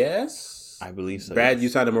 Yes? I believe so. Brad, yes. you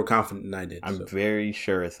sounded more confident than I did. I'm very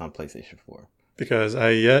sure it's on PlayStation 4. Because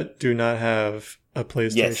I yet do not have a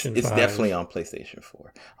PlayStation 5. Yes, it's definitely on PlayStation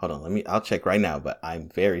 4. Hold on, I'll check right now, but I'm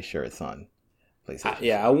very sure it's on PlayStation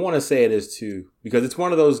 4. I want to say it is too, because it's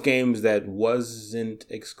one of those games that wasn't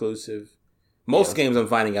exclusive. Most games I'm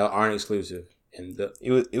finding out aren't exclusive. And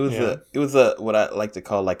it was a what I like to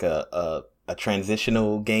call like a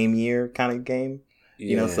transitional game year kind of game.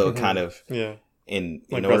 You know, so kind of in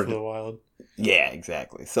like order Breath of the Wild. Yeah,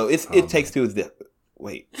 exactly. So It Takes Two is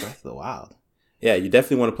wait, Breath of the Wild. Yeah, you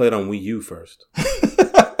definitely want to play it on Wii U first.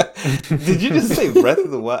 Did you just say Breath of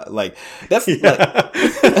the Wild? Like that's like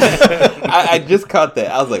I just caught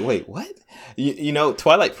that. I was like, wait, what? You know,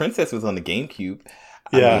 Twilight Princess was on the GameCube.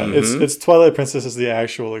 Yeah, it's Twilight Princess is the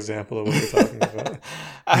actual example of what you're talking about.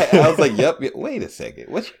 I was like, yep. Wait a second.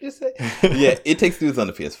 What you just say? Yeah, It Takes Two is on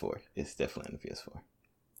the PS4. It's definitely on the PS4.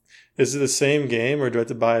 Is it the same game, or do I have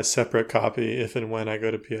to buy a separate copy if and when I go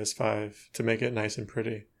to PS5 to make it nice and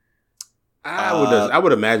pretty? I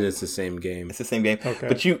would imagine it's the same game. It's the same game.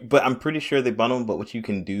 Okay. But I'm pretty sure they bundle them. But what you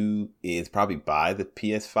can do is probably buy the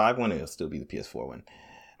PS5 one, and it'll still be the PS4 one.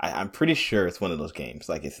 I'm pretty sure it's one of those games.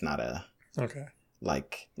 Like it's not a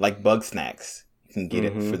like Bug Snacks. You can get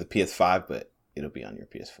it for the PS5, but it'll be on your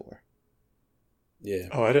PS4. Yeah.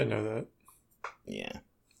 Oh, I didn't know that. Yeah.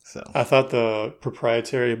 So I thought the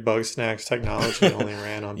proprietary Bug Snacks technology only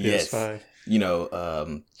ran on PS5. Yes. You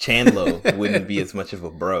know, Chandlo wouldn't be as much of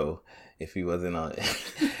a bro if he wasn't on.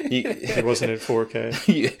 It wasn't in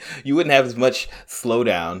 4K. You wouldn't have as much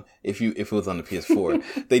slowdown if it was on the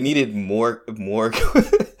PS4. They needed more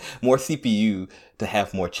CPU to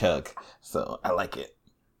have more chug. So I like it.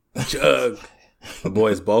 Chug. The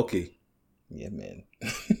boy is bulky. Yeah, man.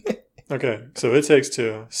 Okay, so It Takes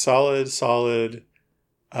Two. Solid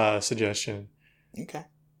suggestion. Okay.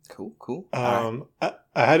 Cool. I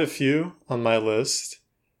had a few on my list.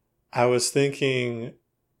 I was thinking,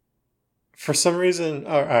 for some reason,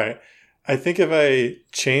 all right, I think if I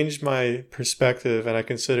changed my perspective and I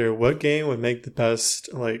consider what game would make the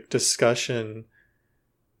best like discussion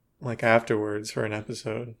like afterwards for an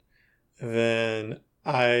episode, then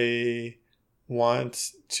I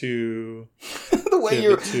want to wait,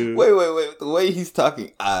 the way he's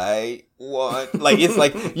talking, I want, like, it's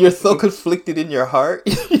like you're so conflicted in your heart.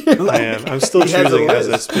 Like, I am. I'm still choosing as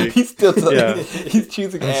I speak. He's still he's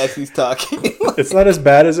choosing as he's talking. It's not as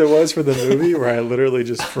bad as it was for the movie where I literally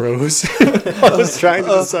just froze. I was trying to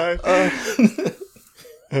decide.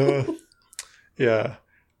 Yeah.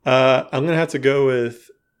 I'm gonna have to go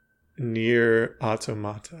with Nier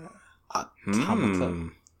Automata.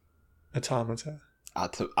 Automata.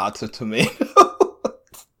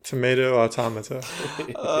 Tomato Automata.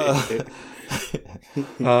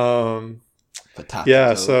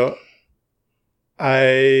 Yeah, so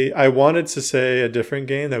I wanted to say a different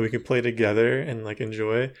game that we could play together and like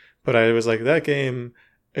enjoy, but I was like, that game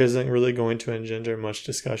isn't really going to engender much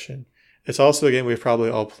discussion. It's also a game we've probably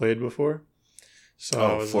all played before. So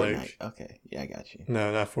I was Fortnite. like, okay, yeah, I got you.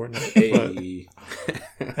 No, not Fortnite.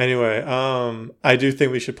 But anyway, I do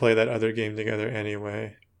think we should play that other game together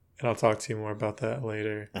anyway, and I'll talk to you more about that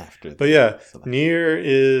later. But yeah, Nier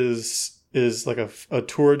is like a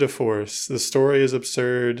tour de force. The story is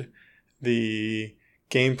absurd. The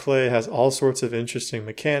gameplay has all sorts of interesting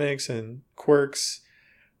mechanics and quirks.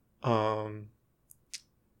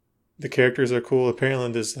 The characters are cool.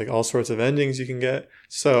 Apparently there's like all sorts of endings you can get.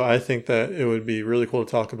 So I think that it would be really cool to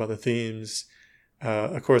talk about the themes.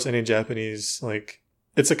 Of course, any Japanese, like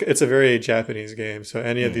it's a very Japanese game. So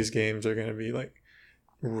any of these games are going to be like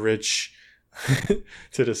rich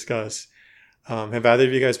to discuss. Have either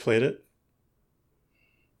of you guys played it?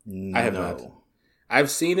 No. I have not. I've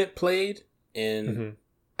seen it played, and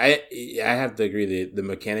I have to agree that the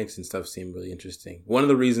mechanics and stuff seem really interesting. One of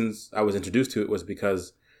the reasons I was introduced to it was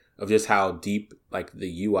because of just how deep like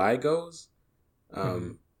the UI goes.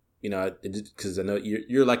 You know, because I know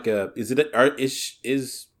you're like was it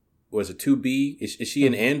 2B? Is she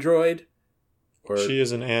an Android? Or she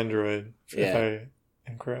is an Android, if I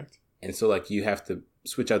am correct. And so like you have to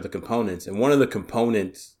switch out the components, and one of the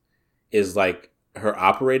components is like her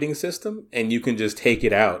operating system, and you can just take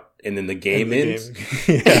it out, and then the game ends.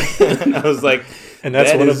 Yeah. And I was like, and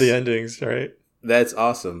that's one of the endings, right? That's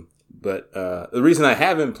awesome. But the reason I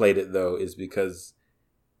haven't played it though is because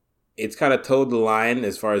it's kind of towed the line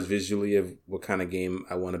as far as visually of what kind of game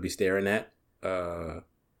I want to be staring at.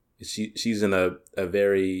 She's in a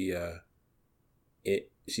very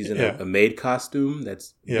she's in a maid costume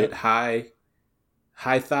that's a bit high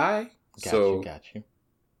thigh. Got you.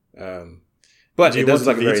 But do you want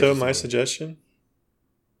to veto my suggestion?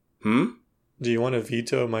 Do you want to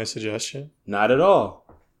veto my suggestion? Not at all.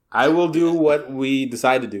 I will do what we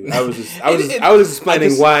decide to do. I was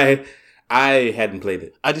explaining why I hadn't played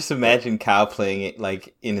it. I just imagine Kyle playing it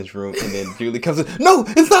like in his room, and then Julie comes in. No,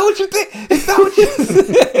 it's not what you think. It's not what you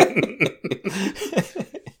think.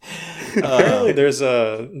 Apparently, there's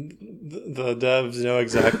the devs know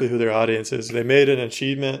exactly who their audience is. They made an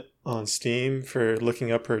achievement on Steam for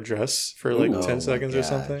looking up her dress for like 10 seconds or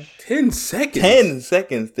something. 10 seconds. 10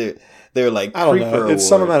 seconds. They're like, I don't know. It's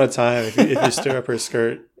some amount of time if you stir up her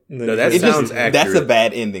skirt. No, that sounds accurate. That's a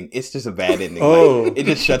bad ending. It's just a bad ending. Oh, like, it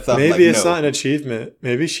just shuts off. Maybe it's not an achievement.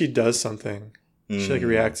 Maybe she does something. She like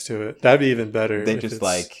reacts to it. That'd be even better. They just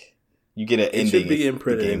like you get an ending. It should be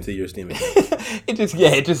imprinted into your Steam account.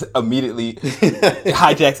 it just immediately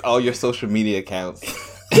hijacks all your social media accounts.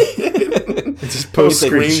 Just post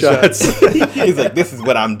screenshots. He's like, "This is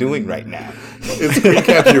what I'm doing right now." It screen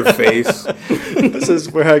caps your face. This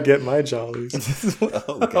is where I get my jollies.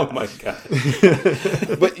 Oh my god!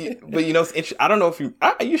 but you know, I don't know if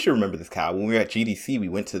you should remember this, Kyle. When we were at GDC, we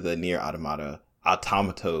went to the Nier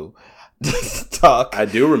Automato talk. I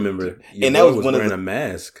do remember, and that was wearing a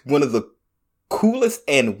mask. One of the coolest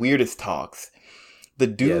and weirdest talks. The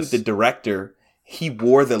dude, the director, he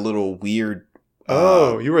wore the little weird.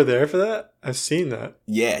 Oh, you were there for that? I've seen that.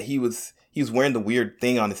 Yeah, he was wearing the weird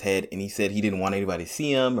thing on his head, and he said he didn't want anybody to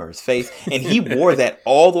see him or his face. And he wore that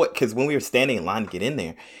all the way, because when we were standing in line to get in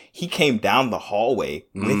there, he came down the hallway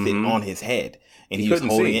with it on his head. And he was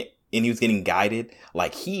holding it, and he was getting guided.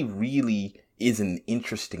 Like, he really is an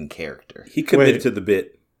interesting character. He committed to the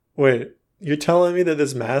bit. Wait, you're telling me that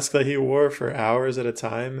this mask that he wore for hours at a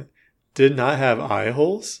time did not have eye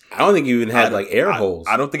holes? I don't think he even had like air holes.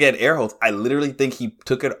 I don't think it had air holes. I literally think he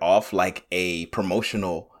took it off like a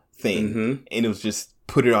promotional thing, and it was just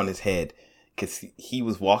put it on his head because he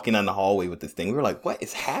was walking on the hallway with this thing. We were like, "What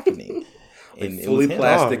is happening?" And it fully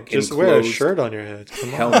plastic. Just wear a shirt on your head. Come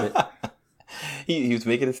on. Helmet. he was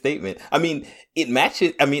making a statement. I mean, it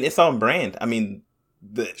matches. I mean, it's on brand. I mean,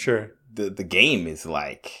 the game is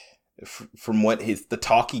like. From what the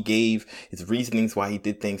talk he gave, his reasonings why he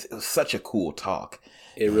did things, it was such a cool talk.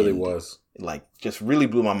 It really was. Like, just really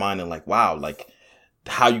blew my mind, and like, wow, like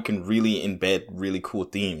how you can really embed really cool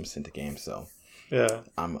themes into games. So yeah,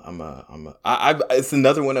 it's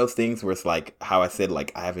another one of those things where it's like how I said,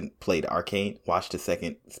 like, I haven't played Arcane, watched the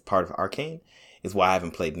second part of Arcane, is why I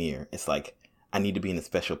haven't played Nier. It's like I need to be in a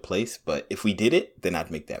special place, but if we did it, then I'd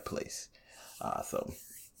make that place. So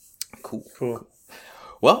cool.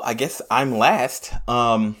 Well, I guess I'm last.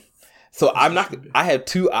 So I have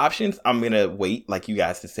two options. I'm going to wait like you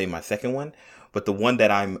guys to say my second one. But the one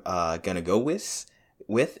that I'm going to go with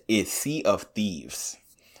is Sea of Thieves.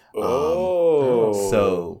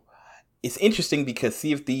 So it's interesting because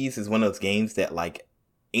Sea of Thieves is one of those games that like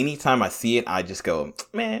anytime I see it, I just go,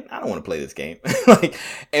 man, I don't want to play this game. Like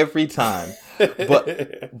every time.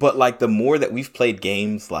 But like the more that we've played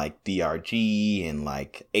games like DRG and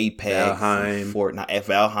like Apex, and Fortnite,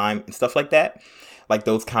 Valheim and stuff like that, like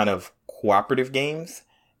those kind of cooperative games,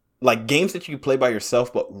 like games that you play by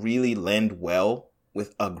yourself but really lend well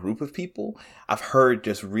with a group of people, I've heard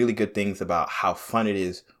just really good things about how fun it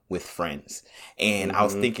is with friends. And I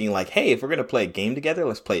was thinking like, hey, if we're going to play a game together,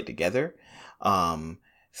 let's play it together.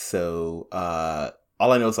 So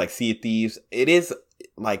all I know is like Sea of Thieves, it is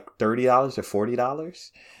like $30 or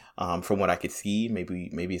 $40 from what I could see.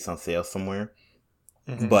 Maybe it's on sale somewhere.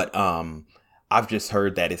 But I've just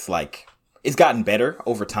heard that it's like it's gotten better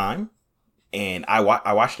over time. And I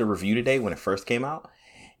watched a review today when it first came out.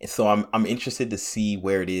 And so I'm interested to see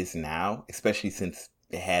where it is now, especially since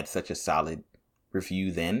it had such a solid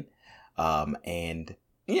review then. And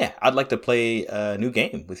yeah, I'd like to play a new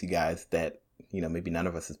game with you guys that, you know, maybe none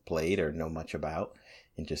of us has played or know much about,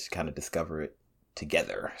 and just kind of discover it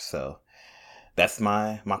together. So that's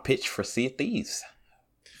my pitch for Sea of Thieves.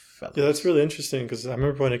 Fellas. Yeah, that's really interesting because I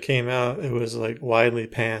remember when it came out, it was like widely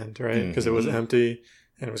panned, right? Because it was empty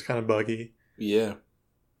and it was kind of buggy. Yeah.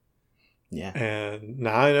 And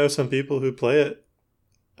now I know some people who play it.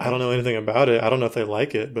 I don't know anything about it. I don't know if they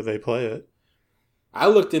like it, but they play it. I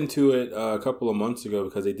looked into it a couple of months ago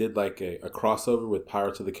because they did like a crossover with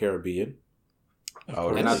Pirates of the Caribbean.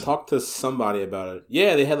 And I talked to somebody about it.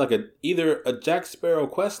 Yeah, they had like either a Jack Sparrow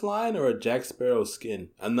quest line or a Jack Sparrow skin.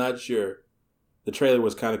 I'm not sure. The trailer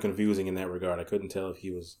was kind of confusing in that regard. I couldn't tell if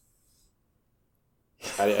he was.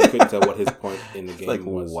 I couldn't tell what his point in the game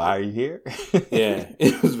was. Why are you here? Yeah,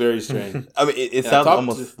 it was very strange. I mean, it sounds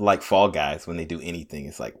almost like Fall Guys when they do anything.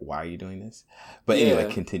 It's like, why are you doing this? But anyway,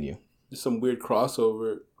 continue. Some weird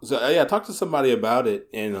crossover. So I talked to somebody about it,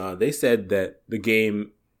 and they said that the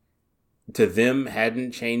game to them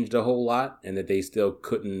hadn't changed a whole lot, and that they still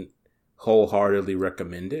couldn't wholeheartedly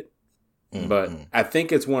recommend it. Mm-hmm. But I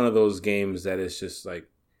think it's one of those games that it's just like,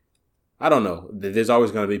 I don't know. There's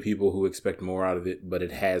always going to be people who expect more out of it, but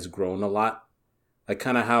it has grown a lot. Like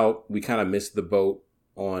kind of how we kind of missed the boat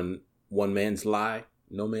on One Man's Lie,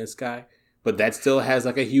 No Man's Sky, but that still has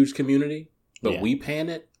like a huge community. But we pan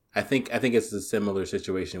it. I think it's a similar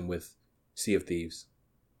situation with Sea of Thieves.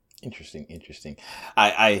 Interesting.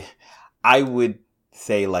 I would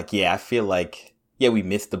say like, I feel like we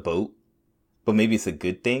missed the boat, but maybe it's a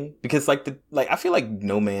good thing because I feel like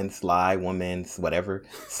No Man's Lie, One Man's whatever,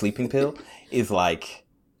 Sleeping Pill is like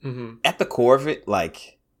at the core of it,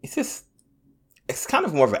 like it's kind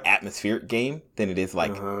of more of an atmospheric game than it is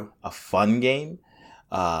like a fun game.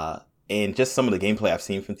 And just some of the gameplay I've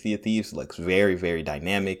seen from Sea of Thieves looks very, very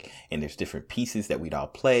dynamic, and there's different pieces that we'd all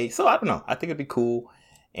play. So I don't know. I think it'd be cool.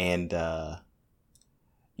 And, I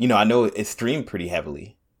know it's streamed pretty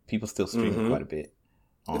heavily. People still stream it quite a bit.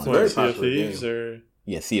 It's very Sea of Thieves or...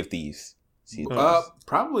 Yeah, Sea of Thieves.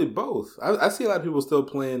 Probably both. I see a lot of people still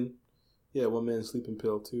playing, One Man's Sleeping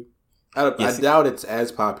Pill too. I doubt it's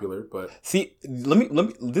as popular, but see, let me.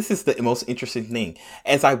 This is the most interesting thing.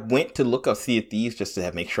 As I went to look up Sea of Thieves just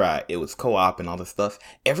to make sure it was co-op and all this stuff,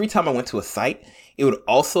 every time I went to a site, it would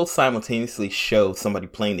also simultaneously show somebody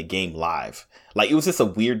playing the game live. Like it was just a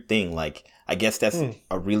weird thing. Like I guess that's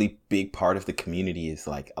a really big part of the community is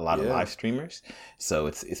like a lot of live streamers. So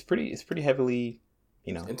it's pretty heavily,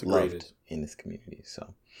 integrated loved in this community.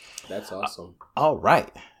 So that's awesome. All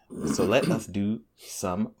right. So let us do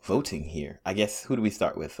some voting here. I guess, who do we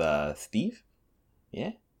start with? Steve?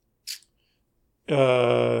 Yeah?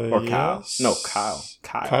 Or Kyle? Yes. No, Kyle.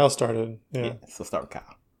 Kyle started. Yeah. So start with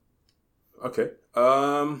Kyle. Okay.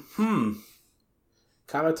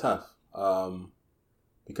 Kind of tough.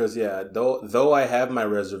 Because though I have my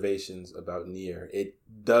reservations about Nier, it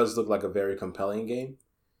does look like a very compelling game.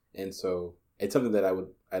 And so it's something that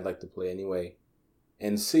I'd like to play anyway.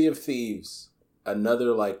 And Sea of Thieves,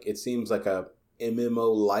 another it seems like a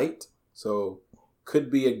MMO light, so could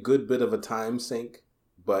be a good bit of a time sink,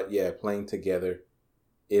 but playing together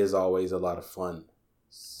is always a lot of fun.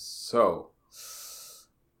 So,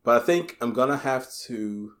 but I think I'm gonna have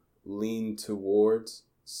to lean towards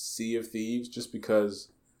Sea of Thieves just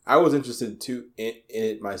because I was interested in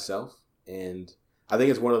it myself, and I think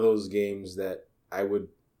it's one of those games that I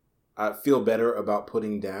feel better about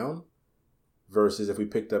putting down. Versus if we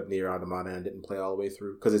picked up Nier Automata and didn't play all the way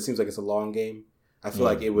through. Because it seems like it's a long game. I feel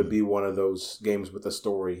like it would be one of those games with a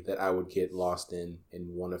story that I would get lost in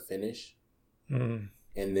and want to finish. And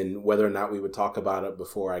then whether or not we would talk about it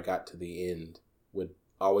before I got to the end would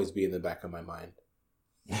always be in the back of my mind.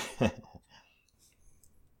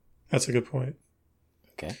 That's a good point.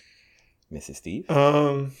 Okay. Mrs. Steve?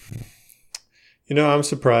 I'm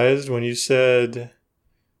surprised when you said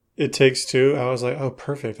It Takes Two. I was like, oh,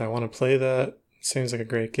 perfect. I want to play that. Seems like a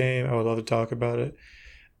great game. I would love to talk about it.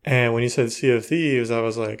 And when you said Sea of Thieves, I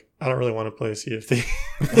was like, I don't really want to play Sea of Thieves.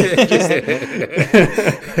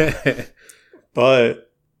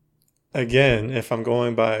 But again, if I'm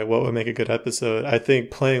going by what would make a good episode, I think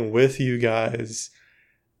playing with you guys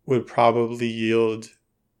would probably yield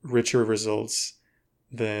richer results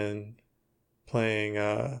than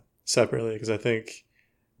playing separately. Because I think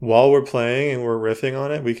while we're playing and we're riffing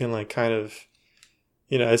on it, we can kind of,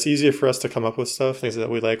 it's easier for us to come up with stuff, things that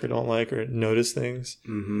we like or don't like, or notice things.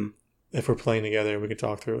 Mm-hmm. If we're playing together, we can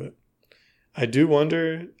talk through it. I do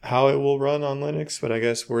wonder how it will run on Linux, but I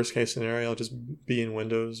guess worst case scenario, I'll just be in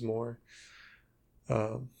Windows more.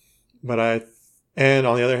 And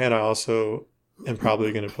on the other hand, I also am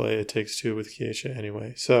probably going to play It Takes Two with Keisha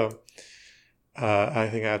anyway. So I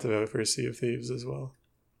think I have to vote for Sea of Thieves as well.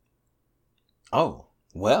 Oh,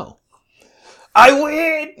 well. I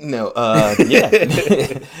win! No,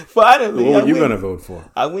 Finally, what are you going to vote for?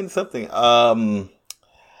 I win something. He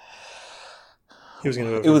was going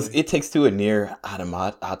to vote for It Takes Two and Nier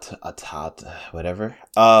Automata, whatever.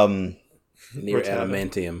 Nier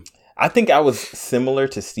Adamantium. I think I was similar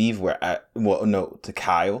to Steve to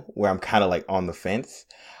Kyle, where I'm kind of on the fence.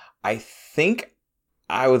 I think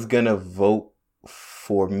I was gonna vote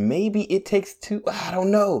for maybe It Takes Two. I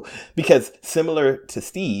don't know, because similar to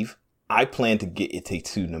Steve, I plan to get It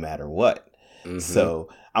Takes Two no matter what. Mm-hmm. So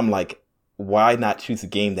I'm like, why not choose a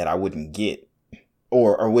game that I wouldn't get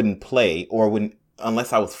or wouldn't play or wouldn't,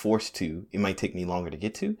 unless I was forced to? It might take me longer to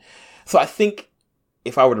get to. So I think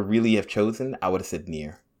if I were to really have chosen, I would have said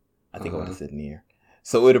Nier. I think I would have said Nier.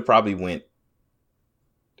 So it would have probably would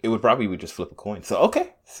just flip a coin. So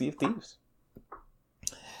okay, Sea of Thieves.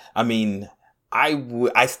 I mean,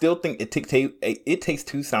 I still think It Takes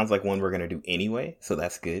Two sounds like one we're gonna do anyway, so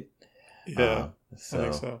that's good. Yeah, I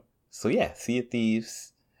think so. So yeah, Sea of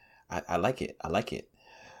Thieves. I like it. I like it.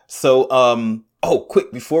 So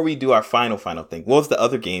quick, before we do our final thing, what was the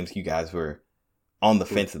other games you guys were on the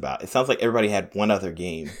fence about? It sounds like everybody had one other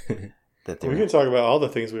game. We can talk about all the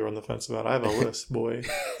things we were on the fence about. I have a list, boy.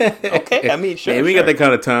 Okay, I mean, sure. Yeah, we got that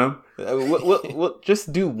kind of time. We'll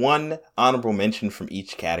just do one honorable mention from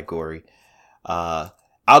each category.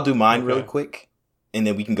 I'll do mine really quick, and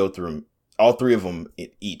then we can go through them, all three of them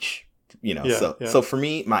each. So for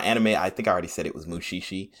me, my anime, I think I already said it was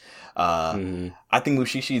Mushishi. I think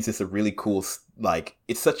Mushishi is just a really cool, like,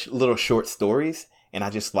 it's such little short stories, and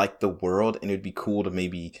I just like the world, and it'd be cool to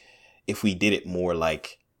maybe, if we did it more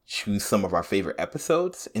like, choose some of our favorite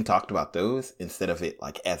episodes and talked about those instead of it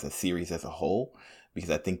like as a series as a whole,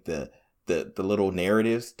 because I think the little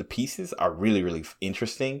narratives, the pieces are really, really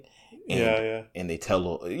interesting. And they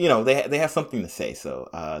tell, they have something to say. So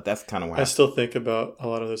that's kind of why I still think about a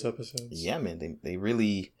lot of those episodes. Yeah, man, they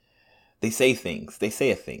really, they say things. They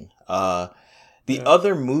say a thing. The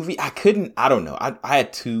other movie, I don't know. I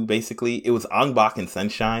had two, basically. It was Ong-Bak and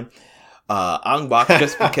Sunshine. Ong-Bak,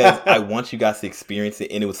 just because I want you guys to experience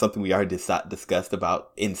it, and it was something we already discussed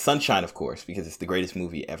about in Sunshine, of course, because it's the greatest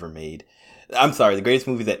movie ever made. I'm sorry, the greatest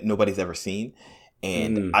movie that nobody's ever seen,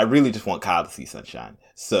 and I really just want Kyle to see Sunshine.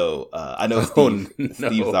 So I know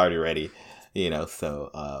Steve's already ready,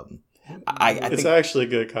 so I think it's actually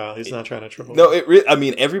good, Kyle. He's not trying to trouble. No,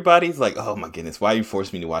 everybody's like, "Oh my goodness, why you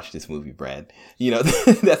forced me to watch this movie, Brad?"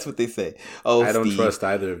 That's what they say. Oh, I don't trust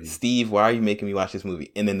either of you, Steve. Why are you making me watch this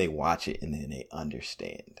movie? And then they watch it, and then they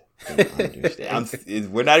understand.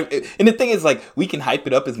 We're not. And the thing is, like, we can hype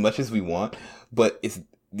it up as much as we want, but it's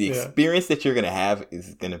the experience that you're gonna have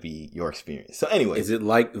is gonna be your experience. So, anyway, is it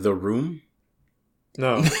like The Room?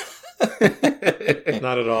 No,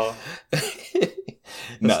 not at all.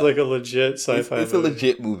 It's like a legit sci-fi It's a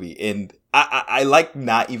legit movie. And I like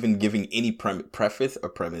not even giving any preface or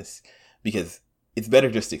premise, because it's better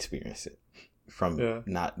just to experience it from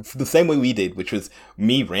not the same way we did, which was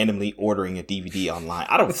me randomly ordering a DVD online.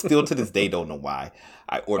 I still to this day don't know why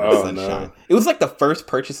I ordered Sunshine. No. It was like the first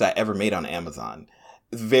purchase I ever made on Amazon.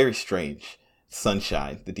 It's very strange.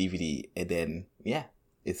 Sunshine, the DVD. And then,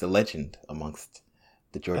 it's a legend amongst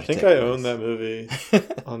the Georgia Tech. I own that movie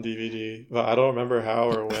on DVD, but I don't remember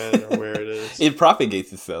how or when or where it is. It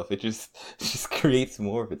propagates itself. It just creates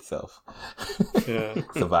more of itself. Yeah.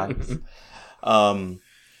 Survives. And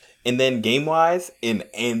then game-wise,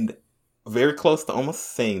 and very close to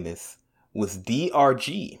almost saying this, was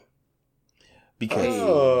DRG. Because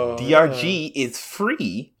DRG is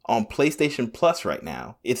free on PlayStation Plus right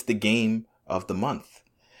now. It's the game of the month.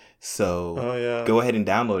 So go ahead and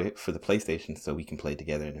download it for the PlayStation so we can play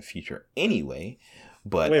together in the future anyway.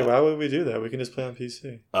 But wait, why would we do that? We can just play on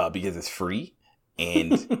PC. Because it's free,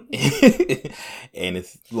 and and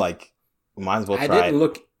it's like, might as well try it. I didn't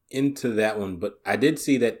look into that one, but I did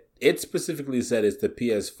see that it specifically said it's the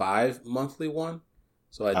PS5 monthly one.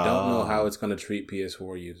 So I don't know how it's going to treat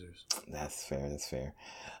PS4 users. That's fair.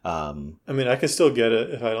 I mean, I can still get it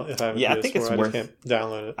if I have a PS4. I think it's worth. I just can't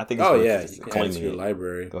download it. I think it's worth you can add it to your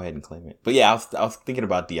library. Go ahead and claim it. But yeah, I was thinking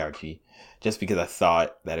about DRG just because I saw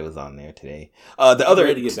that it was on there today. I'm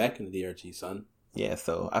ready to get back into DRG, son. Yeah,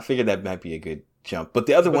 so I figured that might be a good jump. But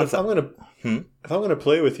the other ones, if I'm gonna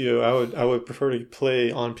play with you, I would prefer to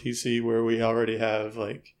play on PC where we already have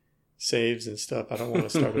like saves and stuff. I don't want to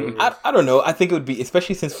start over. I don't know. I think it would be,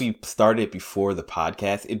 especially since we started before the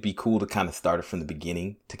podcast, it'd be cool to kind of start it from the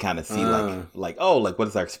beginning to kind of see like what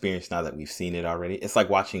is our experience now that we've seen it already. It's like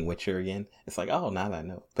watching Witcher again. It's like, now that I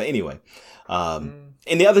know. But anyway, and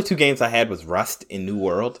the other two games I had was Rust and New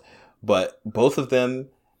World, but both of them,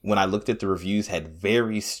 when I looked at the reviews, had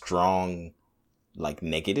very strong like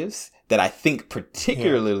negatives that I think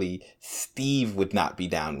particularly Steve would not be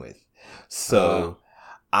down with. So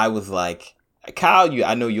I was like, Kyle,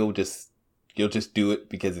 I know you'll just do it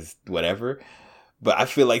because it's whatever. But I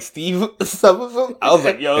feel like Steve, some of them, I was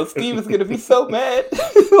like, Steve is gonna be so mad.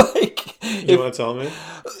 You want to tell me?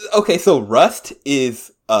 Okay, so Rust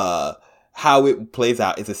is how it plays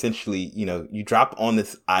out is essentially, you drop on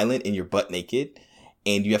this island and you're butt naked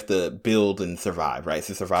and you have to build and survive, right? It's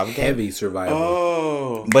a survival game. Heavy survival.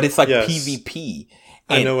 Oh. But it's like yes. PvP.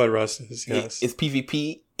 I know what Rust is, yes. It's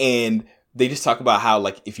PvP, and they just talk about how,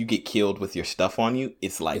 like, if you get killed with your stuff on you,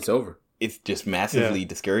 it's like... It's over. It's just massively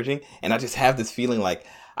discouraging. And I just have this feeling like...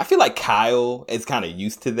 I feel like Kyle is kind of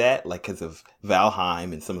used to that, like, because of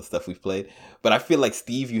Valheim and some of the stuff we've played. But I feel like,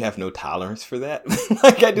 Steve, you have no tolerance for that.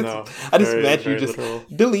 Like, I just imagine you just literal.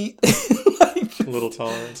 Delete. Little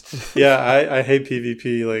tolerance. Yeah, I hate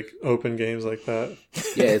PvP, like, open games like that.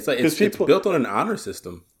 Yeah, it's like it's built on an honor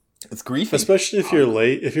system. It's griefing. Especially if you're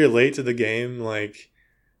late. If you're late to the game, like,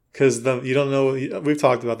 because you don't know. We've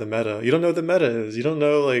talked about the meta. You don't know what the meta is. You don't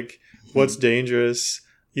know, like, what's dangerous.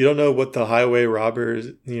 You don't know what the highway robbers,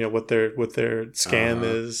 what their scam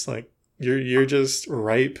is. Like, you're just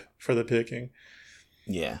ripe for the picking.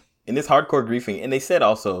 Yeah, and it's hardcore griefing. And they said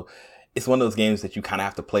also, it's one of those games that you kind of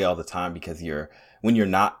have to play all the time because when you're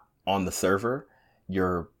not on the server,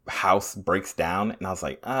 your house breaks down. And I was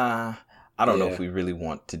like, I don't know if we really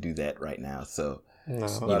want to do that right now. So, a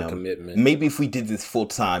lot of commitment. Maybe if we did this full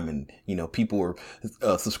time and, people were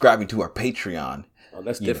subscribing to our Patreon. Oh,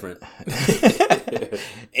 that's different.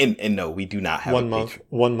 and no, we do not have 1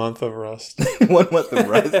 month of Rust. 1 month of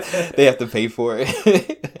Rust. They have to pay for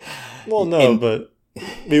it. Well, no, but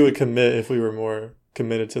we would commit if we were more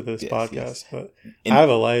committed to this podcast. Yes. But I have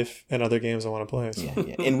a life and other games I want to play. So.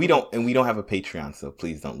 Yeah. And we don't have a Patreon, so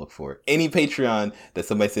please don't look for it. Any Patreon that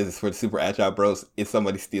somebody says is for the Super Agile Bros is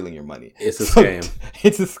somebody stealing your money. It's a scam.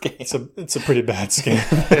 It's a scam. It's a pretty bad scam.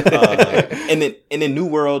 And in New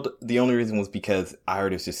World, the only reason was because I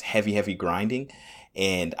heard it's just heavy grinding.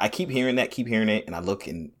 And I keep hearing it, and I look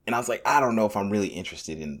and I was like, I don't know if I'm really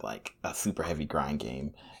interested in like a super heavy grind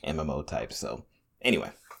game, MMO type. So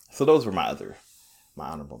anyway, so those were my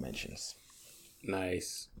honorable mentions.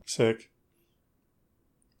 Nice. Sick.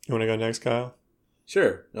 You want to go next, Kyle?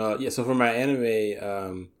 Sure. So for my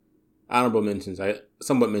anime honorable mentions, I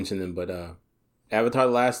somewhat mentioned them, but Avatar: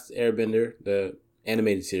 The Last Airbender, the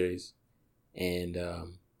animated series, and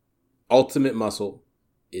Ultimate Muscle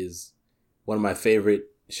is one of my favorite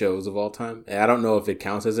shows of all time. And I don't know if it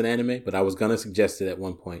counts as an anime, but I was going to suggest it at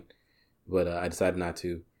one point, but I decided not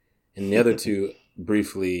to. And the other two,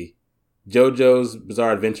 briefly, JoJo's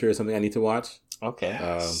Bizarre Adventure is something I need to watch. Okay.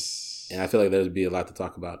 And I feel like there'd be a lot to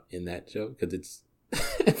talk about in that show because it's,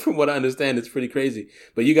 from what I understand, it's pretty crazy.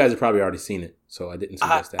 But you guys have probably already seen it, so I didn't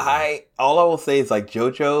suggest that. All I will say is like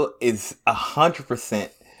JoJo is 100%,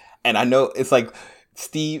 and I know it's like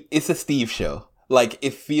Steve. It's a Steve show. Like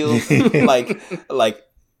it feels like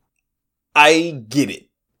I get it.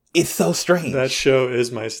 It's so strange. That show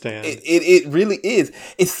is my stand. It really is.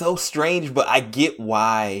 It's so strange, but I get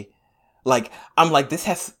why. Like, I'm like,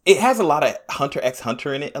 it has a lot of Hunter x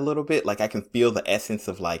Hunter in it a little bit. Like, I can feel the essence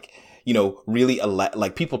of like, really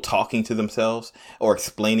like people talking to themselves or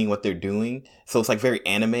explaining what they're doing. So it's like very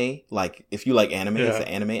anime. Like, if you like anime, it's an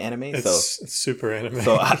anime. It's super anime.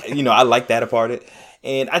 So, I like that part of it.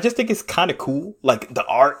 And I just think it's kind of cool. Like, the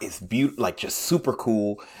art is beautiful, like just super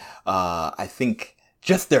cool. I think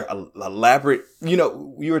just their elaborate,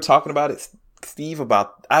 you were talking about it, Steve, I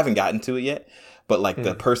haven't gotten to it yet. But like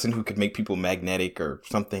the person who could make people magnetic or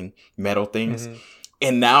something, metal things. Mm-hmm.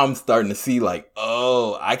 And now I'm starting to see like,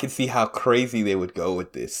 I can see how crazy they would go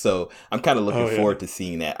with this. So I'm kind of looking forward to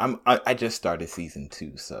seeing that. I just started season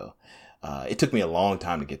 2. So it took me a long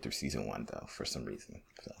time to get through season 1 though, for some reason.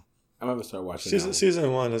 So I'm going to start watching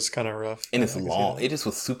season 1 is kind of rough. And it's long. It just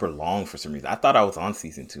was super long for some reason. I thought I was on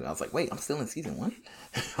season 2. I was like, wait, I'm still in season 1?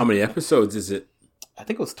 How many episodes is it? I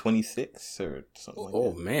think it was 26 or something like that.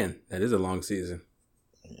 Oh, man. That is a long season.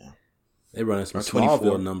 Yeah. They run some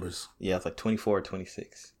Smallville numbers. Yeah, it's like 24 or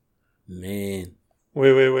 26. Man.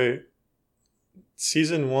 Wait.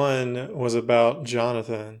 Season 1 was about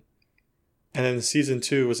Jonathan. And then season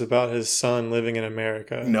 2 was about his son living in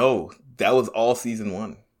America. No, that was all season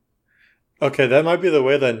 1. Okay, that might be the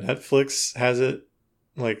way that Netflix has it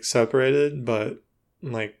like separated, but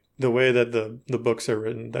like the way that the books are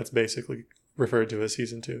written, that's basically referred to as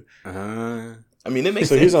season 2. I mean, it makes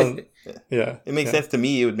sense. He's on, it makes sense to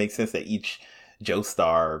me. It would make sense that each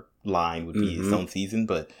Joestar line would be its own season,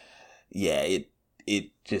 but yeah,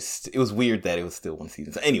 it was weird that it was still one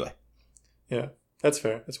season. So anyway, yeah, that's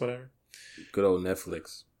fair. That's whatever. Good old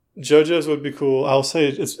Netflix. JoJo's would be cool. I'll say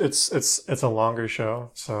it's a longer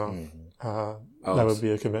show, so that would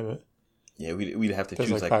be a commitment. Yeah, we'd have to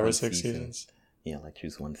choose like 5 or 6 seasons. Yeah, like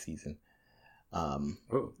choose one season.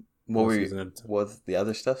 What was the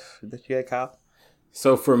other stuff that you had, Kyle?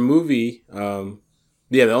 So for movie,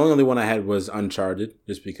 Yeah, the only one I had was Uncharted,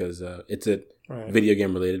 just because it's a Right. video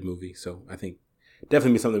game related movie. So I think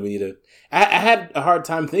definitely be something we need to. I had a hard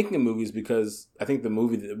time thinking of movies because I think the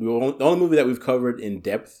only movie that we've covered in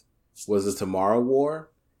depth was the Tomorrow War,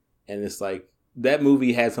 and it's like that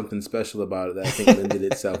movie had something special about it that I think lended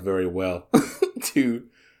itself very well to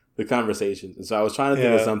the conversations. And so I was trying to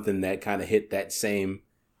think of something that kind of hit that same.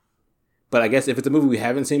 But I guess if it's a movie we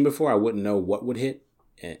haven't seen before, I wouldn't know what would hit.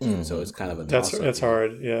 And so it's kind of a that's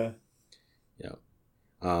hard, yeah.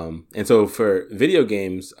 And so for video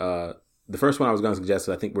games, the first one I was going to suggest,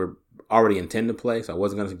 I think we're already intend to play, so I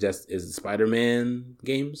wasn't going to suggest, is the Spider-Man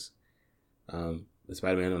games, the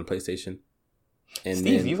Spider-Man on the PlayStation. And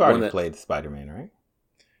Steve, you've already played Spider-Man, right?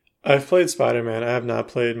 I've played Spider-Man. I have not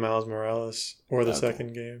played Miles Morales or the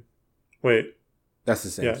second game. Wait, that's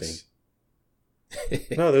the same thing.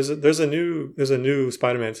 No, there's a new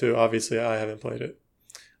Spider-Man 2. Obviously, I haven't played it.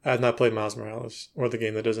 I have not played Miles Morales or the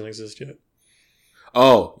game that doesn't exist yet.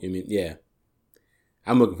 Oh, you mean, yeah.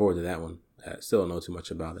 I'm looking forward to that one. I still don't know too much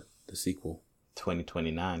about it. The sequel.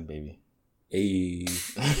 2029, baby. Hey.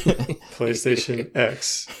 PlayStation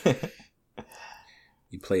X.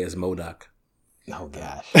 You play as MODOK. Oh,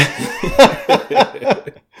 gosh.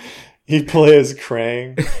 You play as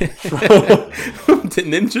Krang. From the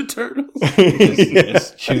Ninja Turtles.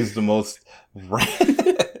 Just choose the most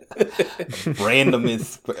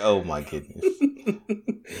randomest. Oh my goodness!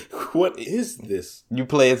 What is this? You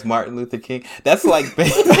play as Martin Luther King. That's like.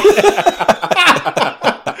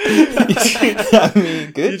 I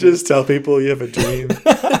mean, good. You just tell people you have a dream.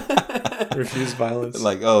 Refuse violence.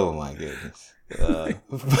 Like, oh my goodness.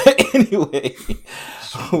 But anyway,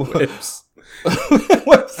 Whips.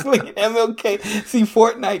 Like MLK. See,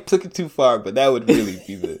 Fortnite took it too far, but that would really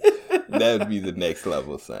be the next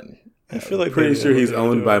level, son. I feel like pretty sure he's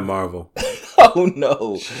owned by Marvel. Oh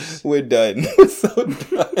no, we're done. We're so done.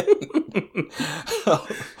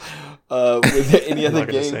 Was there any other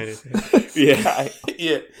games? Yeah.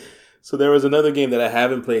 So there was another game that I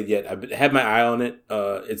haven't played yet. I had my eye on it.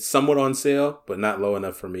 It's somewhat on sale, but not low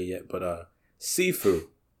enough for me yet. But Sifu.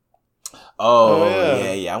 Oh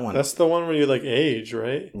yeah. That's the one where you like age,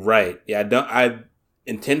 right? Right. Yeah. I've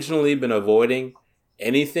intentionally been avoiding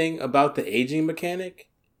anything about the aging mechanic,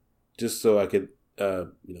 just so I could,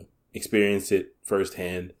 experience it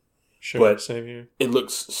firsthand. Sure. But same here. It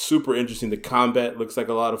looks super interesting. The combat looks like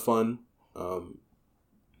a lot of fun. So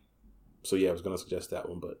yeah, I was gonna suggest that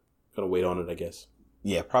one, but gonna wait on it, I guess.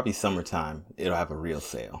 Yeah, probably summertime. It'll have a real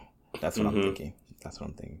sale. That's what I'm thinking.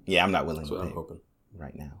 Yeah, I'm not willing to pay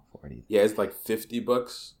right now for it either. Yeah, it's like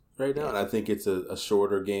 $50 right now, and I think it's a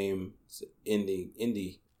shorter game. It's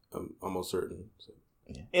indie. I'm almost certain. So.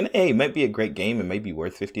 Yeah. And hey, it might be a great game. It may be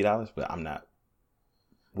worth $50, but I'm not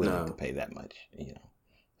willing to pay that much,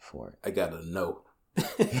 for it. I gotta know.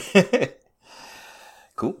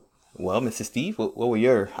 Cool. Well, Mr. Steve, what were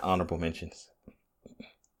your honorable mentions?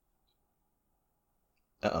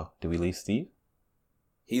 Uh-oh. Did we leave Steve?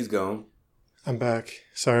 He's gone. I'm back.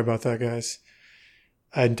 Sorry about that, guys.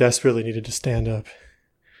 I desperately needed to stand up.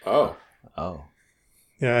 Oh.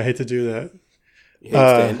 Yeah, I hate to do that. You hate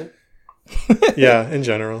standing? Yeah, in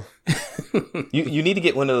general. You need to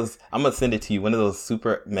get one of those. I'm gonna send it to you. One of those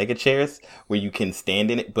super mega chairs where you can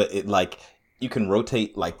stand in it, but it you can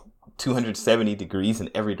rotate 270 degrees in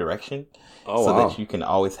every direction, that you can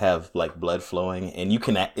always have blood flowing, and you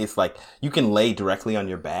can. It's you can lay directly on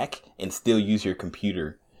your back and still use your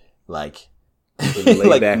computer, lay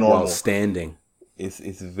back normal. while standing.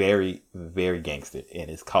 It's very, very gangster,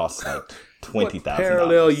 and it costs $20,000.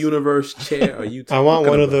 Parallel universe chair are you? I want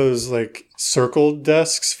one of those circle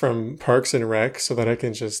desks from Parks and Rec, so that I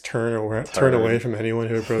can just turn away from anyone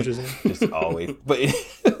who approaches me. Just always, but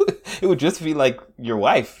it would just be your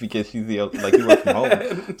wife, because she's you work from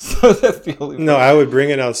home, so that's the only. No, I would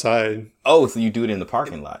bring it outside. Oh, so you do it in the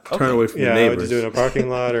parking lot? Okay. Turn away from the neighbors. I would just do it in a parking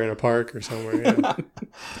lot or in a park or somewhere. Yeah.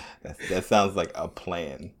 That sounds like a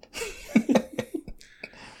plan.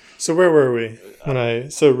 So where were we when I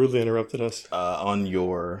so rudely interrupted us? On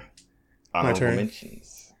your honorable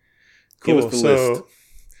mentions. Cool. So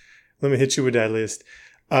let me hit you with that list.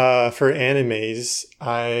 For animes,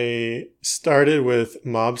 I started with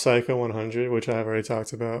Mob Psycho 100, which I've already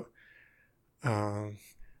talked about. I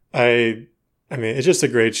mean, it's just a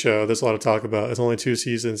great show. There's a lot to talk about. It's only 2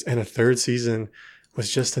 seasons, and a 3rd season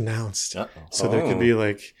was just announced. Uh-oh. So there could be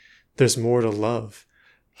there's more to love.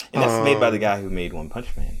 And that's made by the guy who made One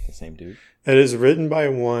Punch Man, the same dude. It is written by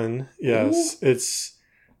one. Yes, Ooh. it's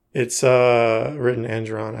written and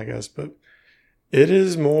drawn, I guess, but it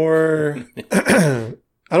is more. I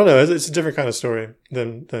don't know. It's a different kind of story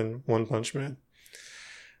than One Punch Man.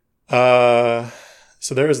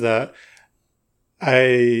 So there was that.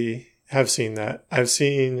 I have seen that. I've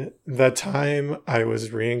seen the time I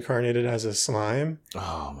was reincarnated as a slime.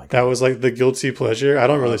 Oh my god, that was like the guilty pleasure. I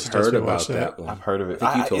don't really suggest heard you watch about that one. I've heard of it.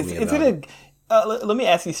 I think you told me is about it let me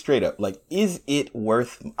ask you straight up. Like, is it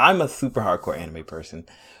worth? I'm a super hardcore anime person,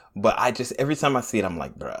 but I just every time I see it, I'm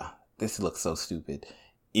like, bruh, this looks so stupid.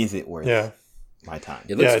 Is it worth my time?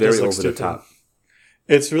 It looks it very does look over the stupid. top.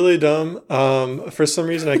 It's really dumb. For some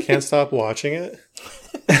reason, I can't stop watching it.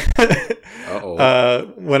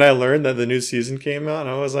 When I learned that the new season came out,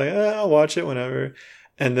 I was like, I'll watch it whenever.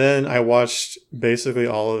 And then I watched basically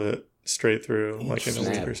all of it straight through, like in a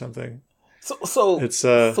week or something. So what's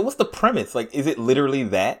the premise? Like, is it literally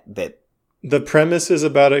that? The premise is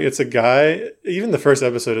about it's a guy. Even the first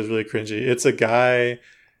episode is really cringy. It's a guy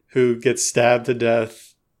who gets stabbed to death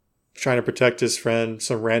trying to protect his friend.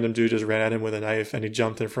 Some random dude just ran at him with a knife, and he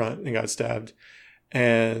jumped in front and got stabbed.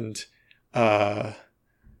 And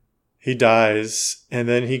he dies, and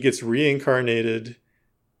then he gets reincarnated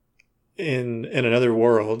in another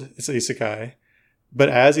world. It's an isekai. But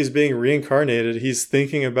as he's being reincarnated, he's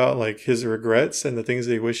thinking about like his regrets and the things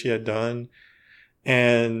that he wish he had done.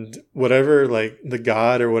 And whatever, like the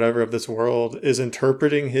god or whatever of this world is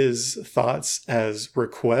interpreting his thoughts as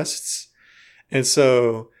requests. And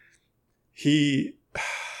so I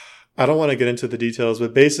don't want to get into the details,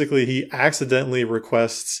 but basically he accidentally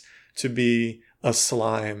requests to be a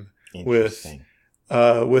slime with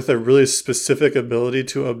a really specific ability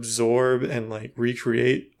to absorb and like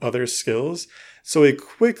recreate other skills. So he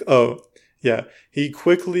quickly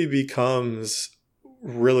becomes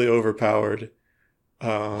really overpowered.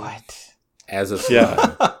 What? As a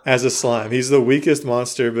slime. Yeah, as a slime. He's the weakest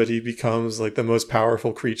monster, but he becomes like the most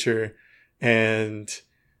powerful creature. And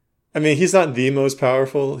I mean, he's not the most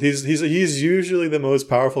powerful. He's usually the most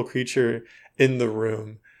powerful creature in the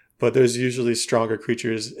room, but there's usually stronger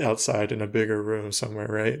creatures outside in a bigger room somewhere,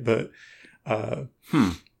 right? But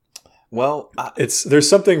well, there's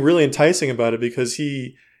something really enticing about it because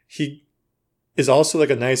he is also like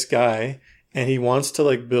a nice guy, and he wants to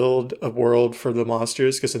like build a world for the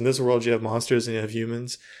monsters, because in this world you have monsters and you have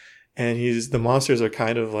humans, and the monsters are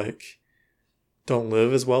kind of like don't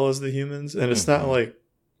live as well as the humans, and it's not like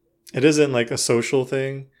it isn't like a social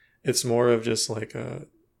thing. It's more of just like a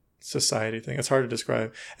society thing. It's hard to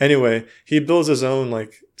describe. Anyway, he builds his own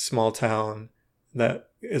like small town that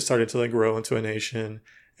is starting to like grow into a nation,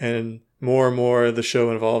 and more the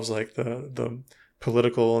show involves like the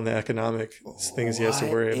political and the economic things he has to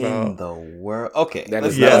worry about. In the world, okay.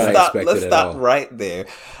 Let's stop right there.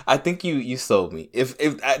 I think you sold me. If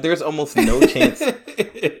there's almost no chance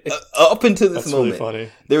up until this That's moment, really funny.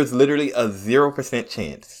 there's literally a 0%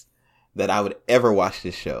 chance that I would ever watch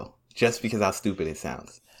this show just because how stupid it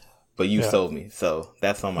sounds. But you sold me, so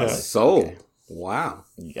that's on my list. Sold. Okay. Wow.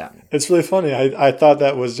 You got me. It's really funny. I thought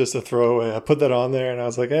that was just a throwaway. I put that on there and I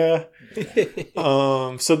was like, So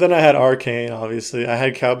then I had Arcane, obviously. I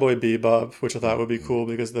had Cowboy Bebop, which I thought would be cool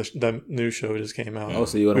because the new show just came out. Oh,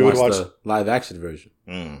 so you would watch the live action version?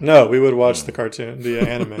 No, we would watch the cartoon, the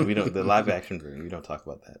anime. We don't. The live action version. We don't talk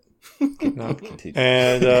about that. No.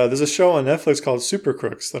 And there's a show on Netflix called Super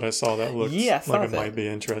Crooks that I saw that looked like it might be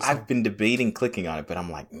interesting. I've been debating clicking on it, but I'm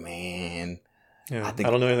like, man. Yeah, I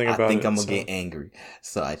don't know anything about it. I think I'm going to get angry.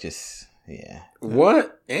 So I just,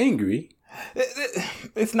 What? Angry?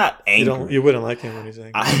 It's not angry. You wouldn't like him when he's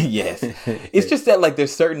angry. Yes. It's just that, like,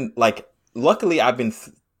 there's certain, like, luckily I've been,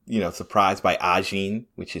 surprised by Ajin,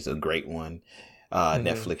 which is a great one.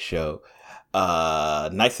 Netflix show.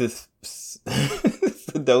 Nicest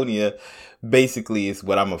Sidonia basically is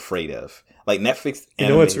what I'm afraid of. Like, Netflix You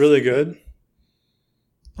know what's really good?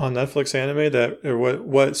 On Netflix anime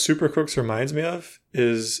what Super Crooks reminds me of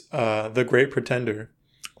is The Great Pretender.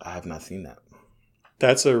 I have not seen that.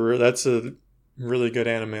 That's a really good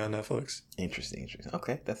anime on Netflix. Interesting.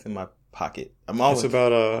 Okay, that's in my pocket. It's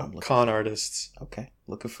about con artists. Okay,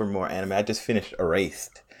 looking for more anime. I just finished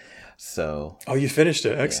Erased. So. Oh, you finished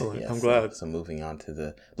it. Excellent. I'm glad. So moving on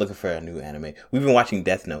to looking for a new anime. We've been watching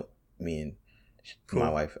Death Note. Me and my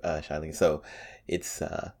wife Shailene. So it's.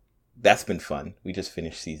 That's been fun. We just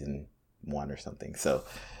finished season 1 or something. So,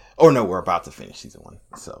 or no, we're about to finish season 1.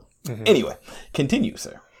 So, anyway, continue,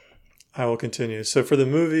 sir. I will continue. So for the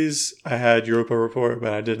movies, I had Europa Report,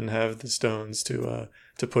 but I didn't have the stones to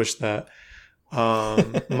push that.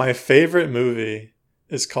 My favorite movie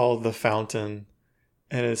is called The Fountain,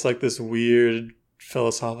 and it's like this weird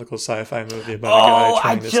philosophical sci-fi movie about a guy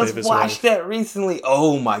trying to save his wife. I just watched that recently.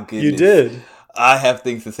 Oh my goodness. You did? I have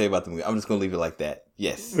things to say about the movie. I'm just going to leave it like that.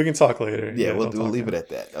 Yes. We can talk later. Yeah, we'll leave it at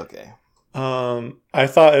that. Okay. I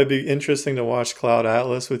thought it'd be interesting to watch Cloud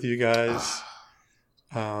Atlas with you guys.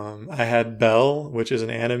 I had Belle, which is an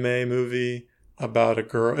anime movie about a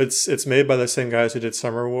girl. It's made by the same guys who did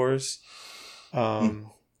Summer Wars.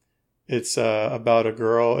 It's about a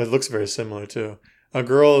girl. It looks very similar too. A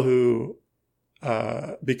girl who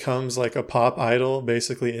becomes like a pop idol,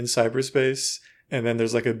 basically in cyberspace, and then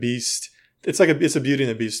there's like a beast. It's a Beauty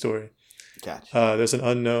and the Beast story. Gotcha. There's an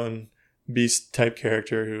unknown beast type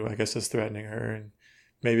character who I guess is threatening her, and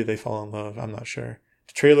maybe they fall in love. I'm not sure.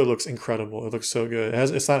 The trailer looks incredible. It looks so good.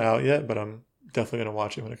 It's not out yet, but I'm definitely gonna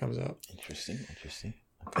watch it when it comes out. Interesting. Okay.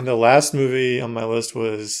 And the last movie on my list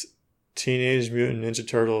was Teenage Mutant Ninja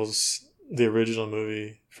Turtles, the original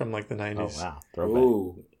movie from like the 90s. Oh wow, throwback.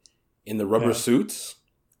 Ooh, in the rubber suits.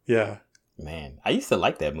 Yeah, Man, I used to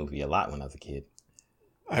like that movie a lot when I was a kid.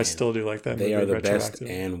 I still do like that movie. They are the best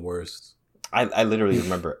and worst. I literally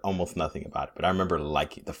remember almost nothing about it, but I remember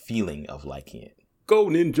the feeling of liking it. Go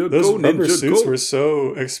ninja, Those go rubber ninja, suits go. were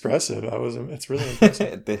so expressive. It's really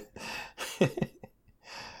impressive.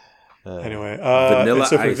 Anyway, Vanilla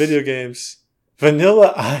so for Ice. video games,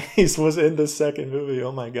 Vanilla Ice was in the second movie.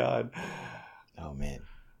 Oh my god. Oh man.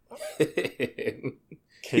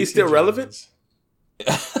 He's still relevant?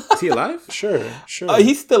 Is he alive? Sure.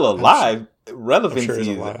 He's still alive. I'm Relevancy sure he's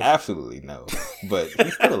is alive. absolutely no, but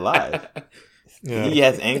he's still alive. Yeah. He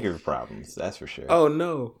has anger problems, that's for sure. Oh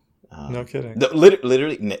no. No kidding.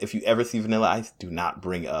 Literally, if you ever see Vanilla Ice, do not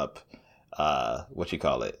bring up what you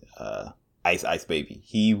call it, Ice Baby.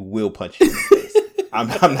 He will punch you in the face. I'm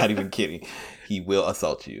not even kidding. He will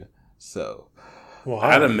assault you. So,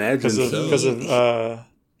 Why? I'd imagine because of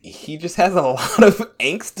he just has a lot of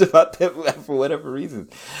angst about that for whatever reason.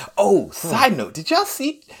 Oh, side note, did y'all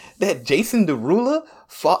see that Jason Derulo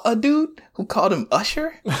fought a dude who called him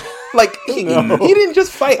Usher? Like, he didn't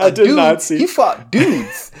just fight a dude. He fought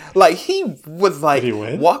dudes. Like, he was like... Did he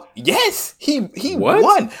win? Yes, he What?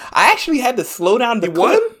 won. I actually had to slow down the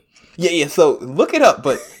clip. Won? Yeah, so look it up.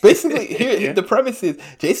 But basically, here the premise is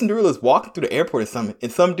Jason Derulo is walking through the airport or something,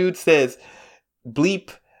 and some dude says, bleep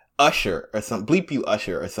Usher or something, bleep you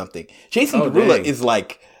Usher or something. Jason Derulo is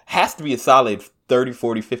like, has to be a solid 30,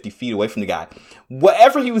 40, 50 feet away from the guy.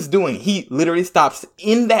 Whatever he was doing, he literally stops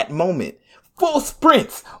in that moment, full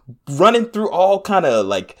sprints, running through all kind of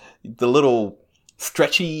like the little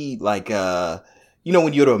stretchy, like, you know,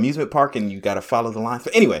 when you go to an amusement park and you got to follow the lines.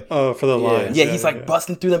 But anyway. Oh, for the lines. Yeah, he's like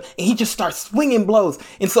busting through them and he just starts swinging blows.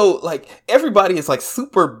 And so like everybody is like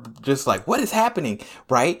super just like, what is happening?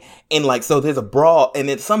 Right. And like, so there's a brawl and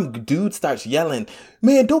then some dude starts yelling,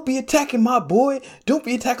 man, don't be attacking my boy. Don't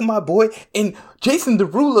be attacking my boy. And Jason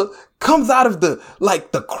Derulo comes out of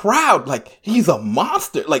the crowd like he's a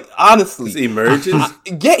monster. Like, honestly. He emerges?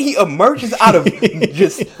 He emerges out of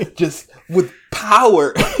just with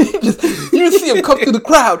power. You see him come through the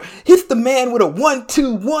crowd, hits the man with a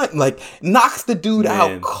 1-2-1, like knocks the dude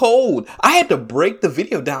out cold. I had to break the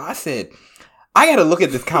video down. I said, I gotta look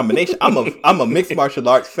at this combination. I'm a mixed martial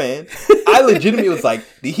arts fan. I legitimately was like,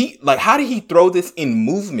 how did he throw this in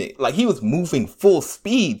movement? Like, he was moving full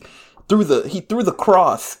speed he threw the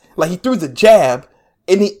cross, like he threw the jab,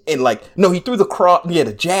 and he threw the cross,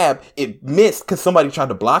 the jab, it missed because somebody tried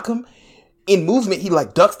to block him. In movement, he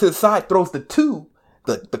like ducks to the side, throws the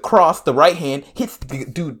cross, the right hand, hits the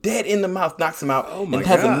dude dead in the mouth, knocks him out, and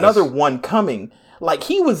has another one coming. Like,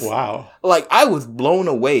 he was, like, I was blown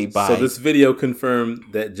away by. So this video confirmed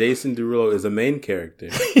that Jason Derulo is a main character.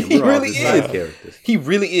 He really is. He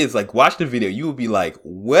really is. Like, watch the video. You will be like,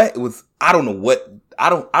 what was, I don't know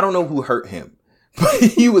who hurt him. But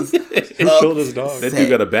he was. Who killed his dog? That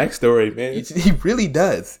dude got a backstory, man. He really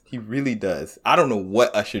does. He really does. I don't know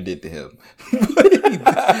what Usher did to him.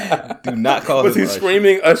 Do not call him Was he Usher.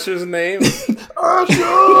 screaming Usher's name? Usher!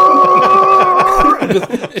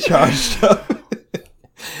 Just charged up.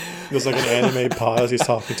 There's like an anime pause. He's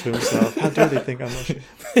talking to himself. How dare they think I'm Usher?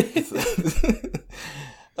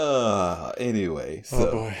 Anyway, Oh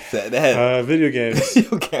so boy. that Video games.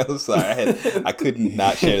 okay, I'm sorry. I could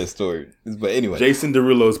not share the story, but anyway, Jason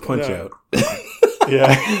Derulo's Punch Out.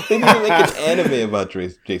 Yeah. they need to make an anime about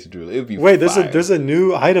Jason Derulo. It would be Wait, fire. there's a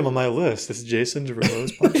new item on my list. It's Jason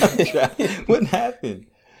Derulo's Punch Out. What happened?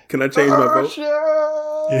 Can I change my vote?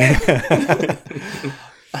 Yeah.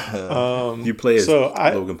 You play as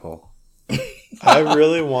Logan Paul. I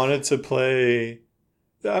really wanted to play.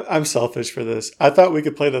 I'm selfish for this. I thought we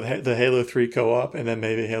could play the Halo 3 co-op and then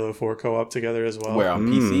maybe Halo 4 co-op together as well. Where, on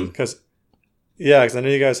PC? Because I know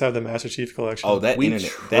you guys have the Master Chief Collection. Oh, that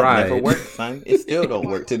internet that never worked, son. It still don't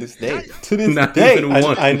work to this day. To this Not day, even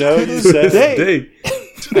once. I know you To said this day.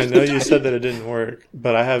 I know you said that it didn't work,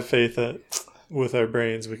 but I have faith that with our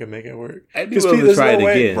brains, we can make it work. I'd be willing to try it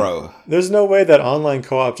again. Bro. There's no way that online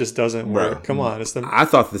co-op just doesn't work. Bro. Come on. I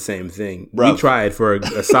thought the same thing. Bro. We tried for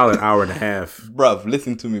a solid hour and a half. Bruv,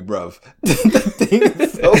 listen to me, bruv. The thing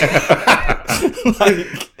is so...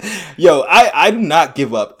 yo, I do not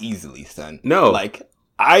give up easily, son. No.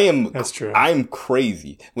 That's true. I am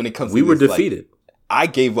crazy when it comes to We were this, defeated. I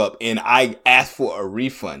gave up and I asked for a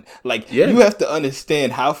refund. Yeah. You have to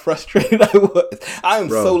understand how frustrated I was. I am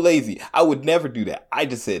so lazy. I would never do that. I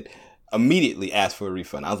just said, immediately asked for a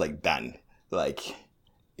refund. I was done.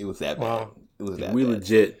 It was that bad. It was that bad.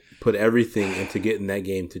 Legit put everything into getting that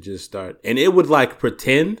game to just start. And it would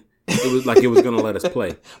pretend it was it was going to let us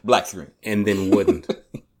play. Black screen. And then wouldn't.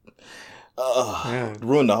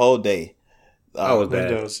 Ruined the whole day.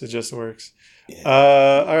 Windows, it just works.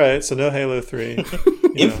 Yeah. All right, so no Halo 3.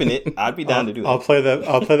 Infinite, I'd be down to do it. I'll play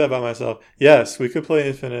that by myself. Yes, we could play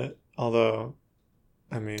Infinite, although,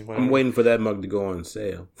 I mean, whatever. I'm waiting for that mug to go on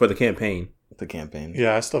sale for the campaign.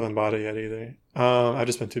 Yeah, I still haven't bought it yet either. I've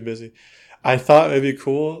just been too busy. I thought it'd be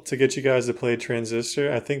cool to get you guys to play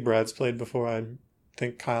Transistor. I think Brad's played before. I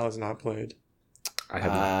think Kyle has not played. I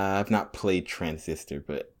have not. I've not played Transistor,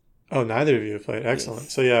 but... Oh, neither of you have played. Excellent.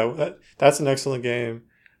 Yes. So yeah, that's an excellent game.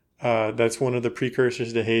 That's one of the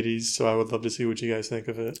precursors to Hades, so I would love to see what you guys think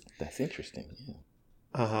of it. That's interesting.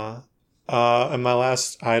 Yeah. And my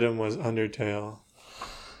last item was Undertale.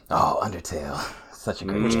 Oh, Undertale. Such a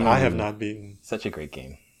great game. Which I have not beaten. Such a great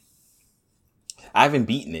game. I haven't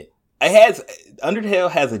beaten it.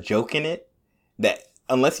 Undertale has a joke in it that,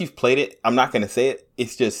 unless you've played it, I'm not going to say it.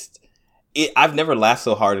 It's just, I've never laughed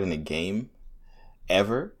so hard in a game,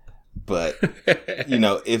 ever. But,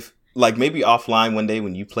 if maybe offline one day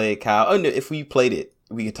when you play it, Kyle. Oh no, if we played it,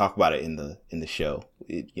 we could talk about it in the show.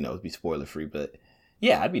 It'd be spoiler free, but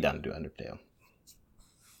yeah, I'd be down to do Undertale.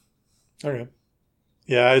 Okay.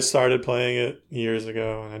 Yeah, I started playing it years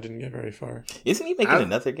ago and I didn't get very far. Isn't he making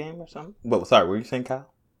another game or something? Well, sorry, what were you saying,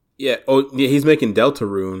 Kyle? Yeah. Oh, yeah. He's making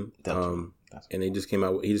Deltarune. And he just came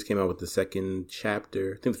out with the second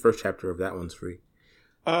chapter. I think the first chapter of that one's free.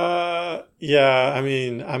 Yeah, I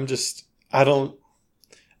mean, I'm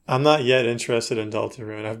not yet interested in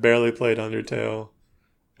Deltarune. I've barely played Undertale.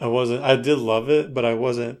 I did love it, but I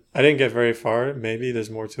didn't get very far. Maybe there's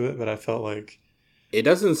more to it, but I felt like it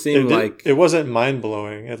doesn't seem it wasn't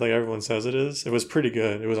mind-blowing like everyone says it is. It was pretty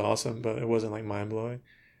good. It was awesome, but it wasn't mind-blowing.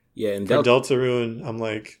 Yeah, and for Deltarune, I'm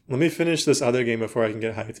let me finish this other game before I can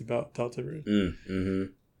get hyped about Deltarune. Mm-hmm.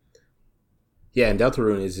 Yeah, and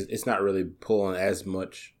Deltarune it's not really pulling as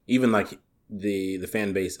much. Even the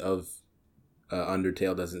fan base of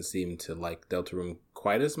Undertale doesn't seem to like Deltarune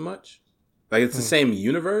quite as much. It's the same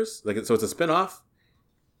universe, so it's a spinoff.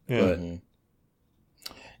 Yeah. But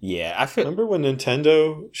yeah, I feel. Remember when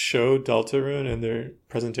Nintendo showed Deltarune in their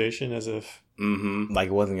presentation as if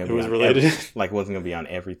it wasn't gonna be related, it wasn't gonna be on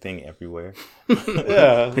everything everywhere.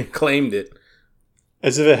 Yeah, they claimed it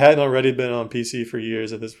as if it hadn't already been on PC for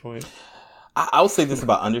years at this point. I'll say this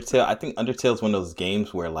about Undertale. I think Undertale is one of those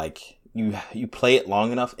games where you play it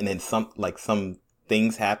long enough and then some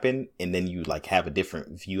things happen and then you have a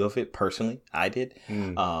different view of it. Personally, I did.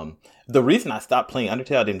 The reason I stopped playing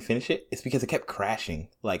Undertale, I didn't finish it, is because it kept crashing.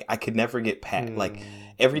 I could never get past.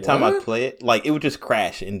 Every time I play it, it would just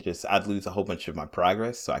crash and I'd lose a whole bunch of my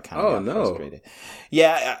progress. So I kind of got frustrated.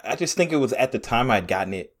 Yeah, I just think it was at the time I'd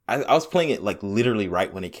gotten it. I was playing it literally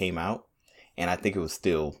right when it came out, and I think it was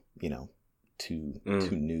still too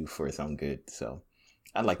new for its own good. So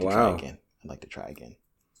I'd like to try again.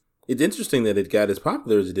 It's interesting that it got as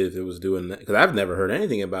popular as it did if it was doing that, because I've never heard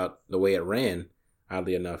anything about the way it ran,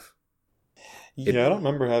 oddly enough. I don't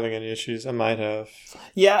remember having any issues. I might have.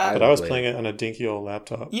 Yeah. But I was playing it on a dinky old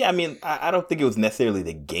laptop. Yeah, I mean, I don't think it was necessarily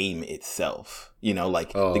the game itself.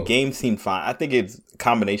 The game seemed fine. I think it's a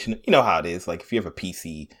combination. You know how it is. If you have a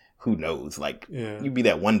PC, who knows? You'd be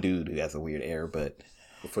that one dude who has a weird error, but...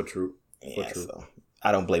 For true. So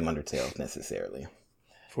I don't blame Undertale necessarily.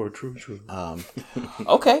 For true.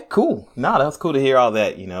 Okay, cool. No, that was cool to hear all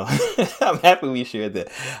that, I'm happy we shared that.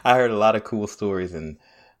 I heard a lot of cool stories, and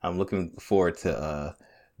I'm looking forward to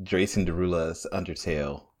Jason Derulo's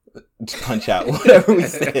Undertale Punch Out, whatever we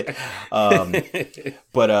said. So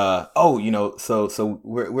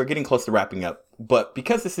we're getting close to wrapping up. But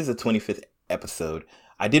because this is a 25th episode,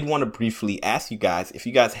 I did want to briefly ask you guys if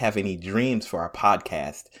you guys have any dreams for our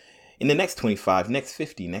podcast in the next 25, next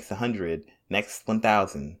 50, next 100, next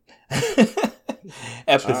 1,000 episodes.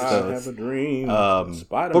 I have a dream.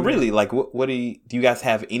 But really, what do you guys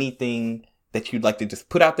have anything that you'd like to just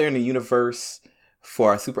put out there in the universe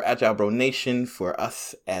for our Super Agile Bro Nation, for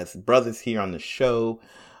us as brothers here on the show,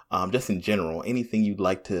 just in general, anything you'd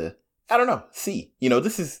like to I don't know, see.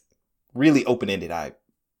 This is really open-ended.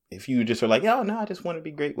 If you just are like, oh, no, I just want to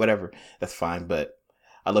be great, whatever, that's fine. But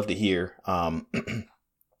I'd love to hear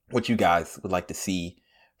what you guys would like to see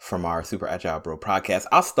from our Super Agile Bro podcast.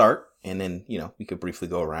 I'll start, and then, we could briefly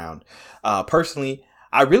go around. Personally,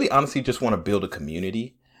 I really honestly just want to build a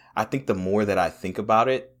community. I think the more that I think about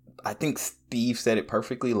it, I think Steve said it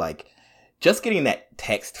perfectly, like just getting that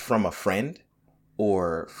text from a friend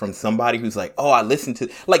or from somebody who's like, oh, I listened to,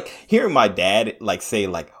 like hearing my dad like say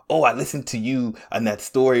like, oh, I listened to you on that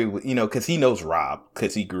story, because he knows Rob,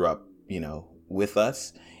 because he grew up, with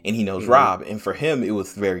us, and he knows Rob. And for him, it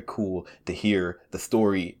was very cool to hear the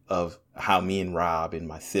story of how me and Rob and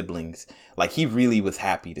my siblings, like he really was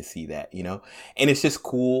happy to see that, and it's just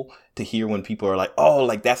cool to hear when people are like, oh,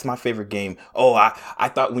 like that's my favorite game. Oh, I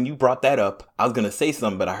thought when you brought that up, I was going to say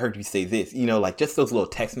something, but I heard you say this, like just those little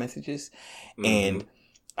text messages. And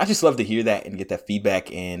I just love to hear that and get that feedback.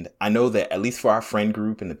 And I know that at least for our friend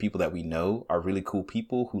group and the people that we know are really cool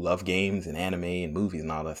people who love games and anime and movies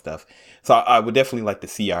and all that stuff. So I would definitely like to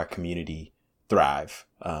see our community thrive,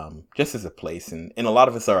 just as a place. And a lot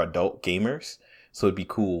of us are adult gamers. So it'd be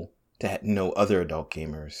cool to know other adult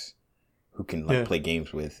gamers who can play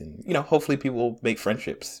games with. And, hopefully people will make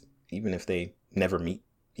friendships, even if they never meet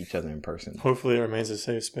each other in person. Hopefully it remains a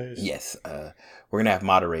safe space. Yes. We're going to have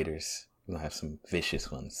moderators. We'll have some vicious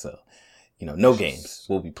ones. So, no games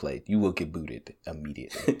will be played. You will get booted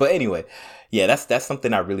immediately. But anyway, yeah, that's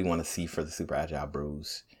something I really want to see for the Super Agile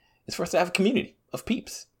Bros. Is for us to have a community of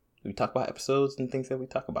peeps. We talk about episodes and things that we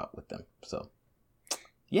talk about with them. So,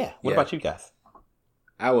 yeah. What about you guys?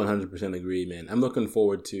 I 100% agree, man. I'm looking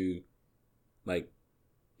forward to,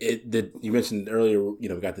 you mentioned earlier, we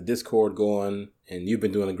got the Discord going, and you've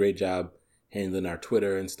been doing a great job handling our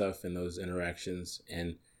Twitter and stuff and those interactions.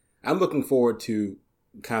 And I'm looking forward to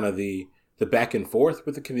kind of the back and forth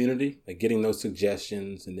with the community, like getting those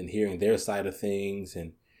suggestions and then hearing their side of things.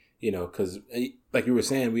 And, because like you were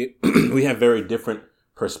saying, we we have very different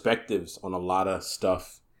perspectives on a lot of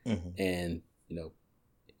stuff. And,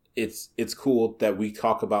 it's cool that we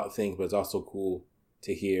talk about things, but it's also cool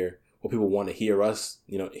to hear what people want to hear us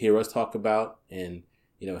talk about, and,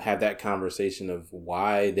 have that conversation of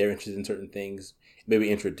why they're interested in certain things.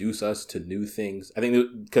 Maybe introduce us to new things. I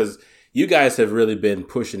think because you guys have really been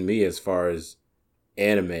pushing me as far as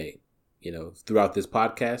anime, throughout this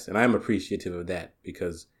podcast. And I'm appreciative of that,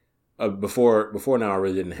 because before now I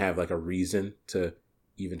really didn't have like a reason to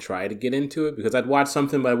even try to get into it, because I'd watch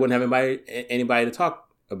something, but I wouldn't have anybody to talk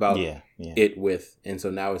about it with. And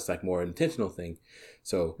so now it's like more an intentional thing.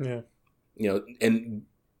 So, and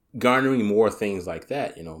garnering more things like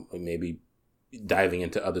that, maybe diving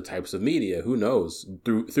into other types of media, who knows,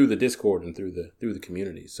 through the Discord and through the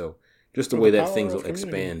community. So just the way that things will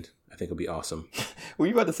expand, I think will be awesome. Were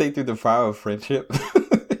you about to say through the power of friendship?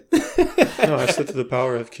 No, I said through the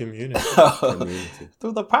power of community.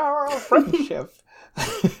 Through the power of friendship.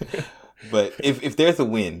 But if there's a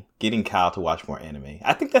win, getting Kyle to watch more anime,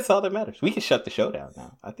 I think that's all that matters. We can shut the show down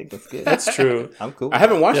now. I think that's good. That's true. I'm cool. I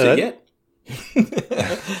haven't watched it yet.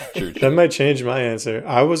 True. That might change my answer.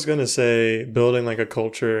 I was going to say building like a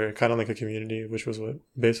culture, kind of like a community, which was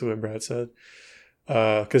basically what Brad said.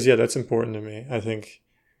 Because, that's important to me. I think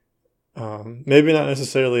maybe not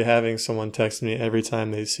necessarily having someone text me every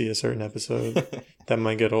time they see a certain episode. That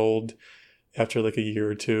might get old after like a year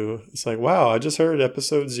or two. It's like, wow, I just heard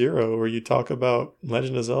episode 0 where you talk about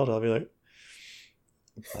Legend of Zelda. I'll be like,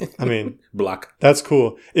 I mean, block. That's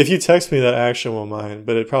cool. If you text me that, I actually won't mind,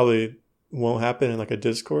 but it probably won't happen in like a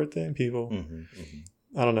Discord thing. People,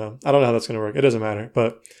 I don't know how that's going to work. It doesn't matter.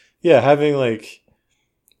 But yeah, having like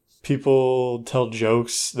people tell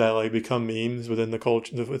jokes that like become memes within the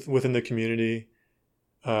culture, within the community,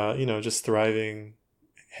 just thriving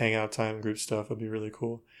hangout time, group stuff would be really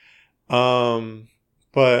cool.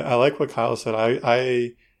 But I like what Kyle said.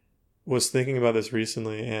 I was thinking about this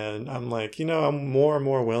recently, and I'm like, I'm more and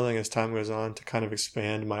more willing as time goes on to kind of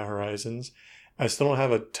expand my horizons. I still don't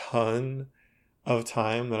have a ton of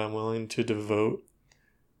time that I'm willing to devote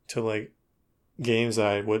to like games that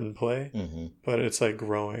I wouldn't play, but it's like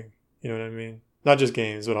growing. You know what I mean? Not just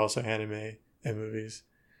games, but also anime and movies.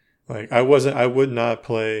 Like I would not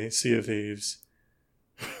play Sea of Thieves,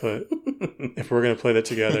 but if we're gonna play that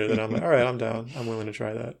together, then I'm like, all right, I'm down. I'm willing to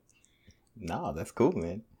try that. No, that's cool,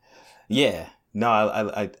 man. Yeah. No,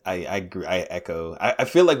 I agree. I echo. I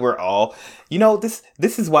feel like we're all, this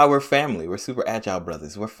is why we're family. We're Super Agile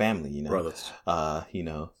Brothers. We're family, Brothers.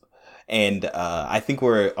 And I think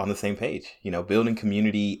we're on the same page, building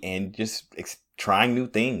community and just trying new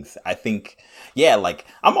things. I think, yeah, like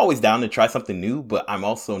I'm always down to try something new, but I'm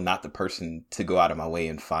also not the person to go out of my way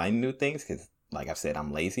and find new things because, like I've said,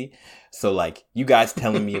 I'm lazy. So like you guys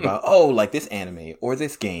telling me about, oh, like this anime or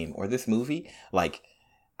this game or this movie, like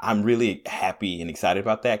I'm really happy and excited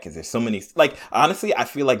about that because there's so many, like, honestly, I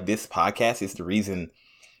feel like this podcast is the reason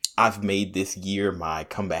I've made this year my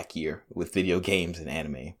comeback year with video games and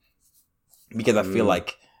anime. Because I feel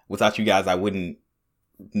like without you guys, I wouldn't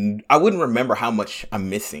remember how much I'm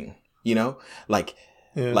missing, you know? Like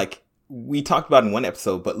we talked about in one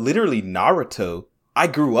episode, but literally Naruto, I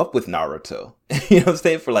grew up with Naruto, you know what I'm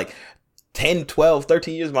saying? For like 10, 12,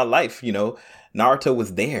 13 years of my life, you know, Naruto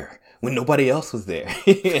was there when nobody else was there,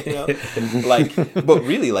 you know? Like, but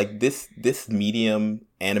really like this medium,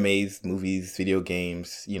 animes, movies, video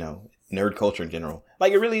games, you know, nerd culture in general,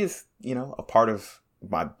 like it really is, you know, a part of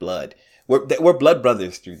my blood. We're blood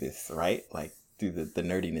brothers through this, right? Like through the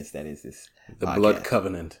nerdiness that is this the podcast. blood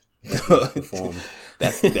covenant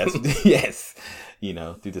that's yes, you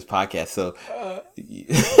know, through this podcast. So you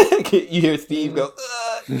hear Steve go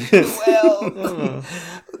well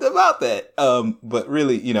about that, but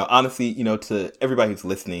really, you know, honestly, you know, to everybody who's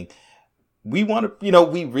listening, we want to, you know,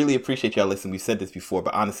 we really appreciate y'all listening. We've said this before,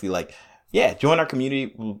 but honestly, like, yeah, join our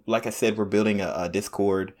community. Like I said, we're building a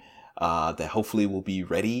Discord that hopefully will be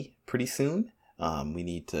ready pretty soon. We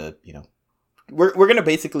need to, you know, we're going to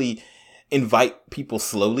basically invite people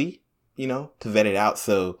slowly, you know, to vet it out.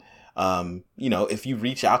 So, you know, if you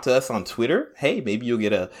reach out to us on Twitter, hey, maybe you'll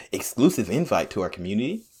get a exclusive invite to our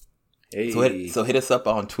community. Hey. So hit us up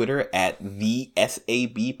on Twitter at the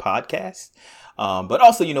SAB podcast. But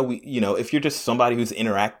also, you know, if you're just somebody who's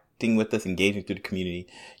interacting with us, engaging through the community,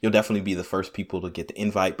 you'll definitely be the first people to get the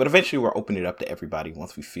invite. But eventually we'll open it up to everybody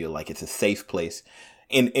once we feel like it's a safe place.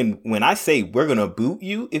 And when I say we're going to boot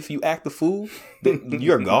you if you act the fool,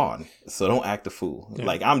 you're gone. So don't act the fool. Yeah.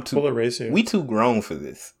 Like we too grown for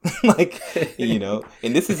this. Like, you know,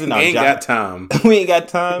 and this isn't our job. We ain't got time. We ain't got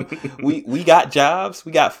time. We got jobs.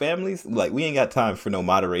 We got families. Like, we ain't got time for no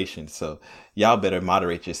moderation. So y'all better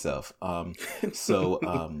moderate yourself. Behave. So,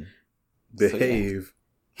 yeah.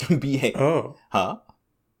 Behave. Oh. Huh?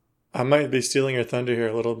 I might be stealing your thunder here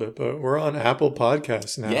a little bit, but we're on Apple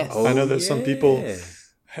Podcasts now. Yes. I know that some people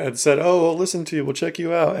had said, oh, we'll listen to you, we'll check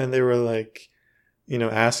you out. And they were like, you know,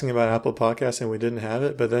 asking about Apple Podcasts and we didn't have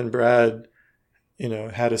it. But then Brad, you know,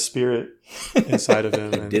 had a spirit inside of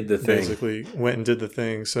him and did the thing. Basically went and did the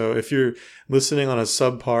thing. So if you're listening on a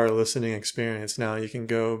subpar listening experience now, you can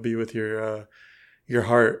go be with your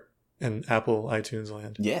heart in Apple iTunes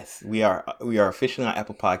land. Yes, we are officially on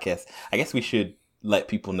Apple Podcasts. I guess we should let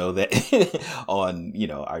people know that on, you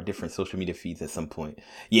know, our different social media feeds at some point.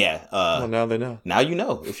 Yeah. Well, now they know. Now you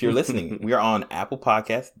know. If you're listening, we are on Apple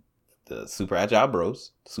Podcasts, the Super Agile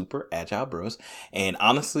Bros. And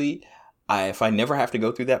honestly, if I never have to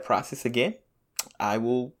go through that process again, I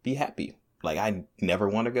will be happy. Like, I never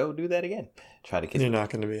want to go do that again. You're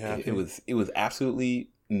not going to be happy. It was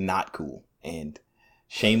absolutely not cool. And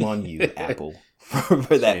shame on you, Apple,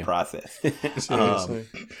 for that process. Seriously.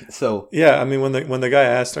 So yeah, I mean, when the guy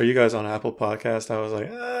asked, "Are you guys on Apple Podcast?" I was like,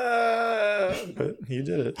 but you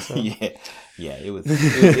did it. So. Yeah. It was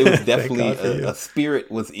definitely a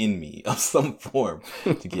spirit was in me of some form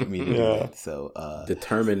to get me to do that. So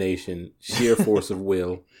determination, sheer force of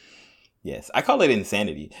will. Yes, I call it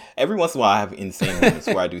insanity. Every once in a while, I have insane moments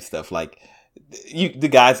where I do stuff like the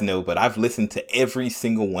guys know, but I've listened to every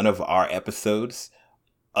single one of our episodes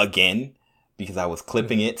again because I was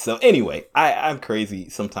clipping it. So anyway, I'm crazy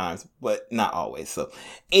sometimes, but not always. So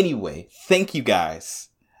anyway, thank you guys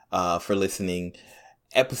for listening.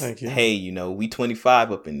 Thank you. Hey, you know, we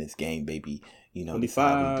 25 up in this game, baby. You know,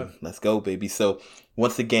 25. Let's go, baby. So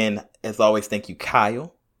once again, as always, thank you,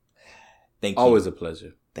 Kyle. Thank you. Always a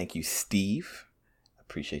pleasure. Thank you, Steve.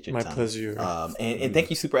 Appreciate your time. My pleasure. And thank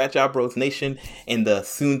you, Super Agile Bros Nation and the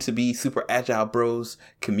soon-to-be Super Agile Bros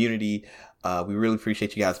community. We really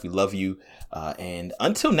appreciate you guys. We love you. And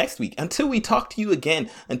until next week, until we talk to you again,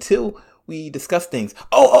 until we discuss things.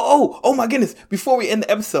 Oh my goodness. Before we end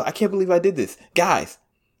the episode, I can't believe I did this. Guys,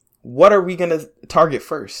 what are we going to target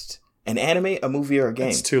first? An anime, a movie, or a game?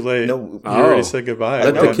 It's too late. No, you already said goodbye.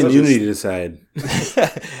 Let the community decide.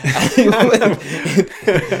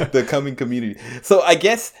 The coming community. So I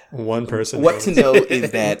guess one person. What to know is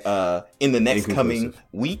that in the next coming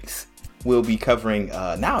weeks, we'll be covering.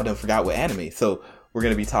 Now I don't forgot what anime. So we're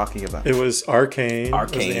going to be talking about. It was Arcane.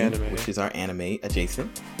 Arcane, anime. Which is our anime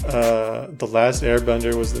adjacent. The Last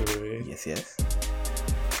Airbender was the movie. Yes.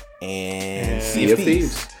 And Sea of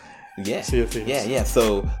Thieves. Yeah. Sea of Thieves. Yeah.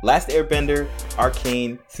 So Last Airbender,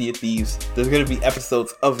 Arcane, Sea of Thieves. There's going to be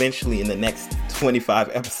episodes eventually in the next 25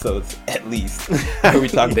 episodes at least where we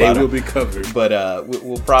talk they about will it. be covered. But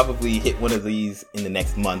we'll probably hit one of these in the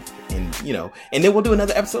next month, and and then we'll do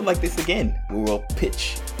another episode like this again where we'll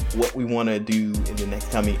pitch what we want to do in the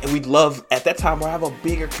next coming. And we'd love, at that time, we'll have a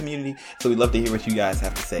bigger community, so we'd love to hear what you guys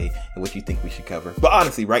have to say and what you think we should cover. But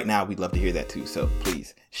honestly, right now, we'd love to hear that too. So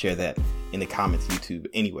please share that in the comments, YouTube,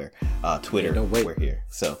 anywhere, Twitter. Don't wait. We're here.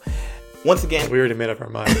 So once again, we already made up our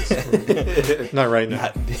minds. Not right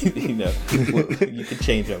now. You can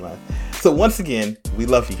change our mind. So once again, we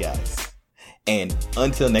love you guys. And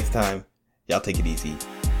until next time, y'all take it easy.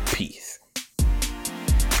 Peace.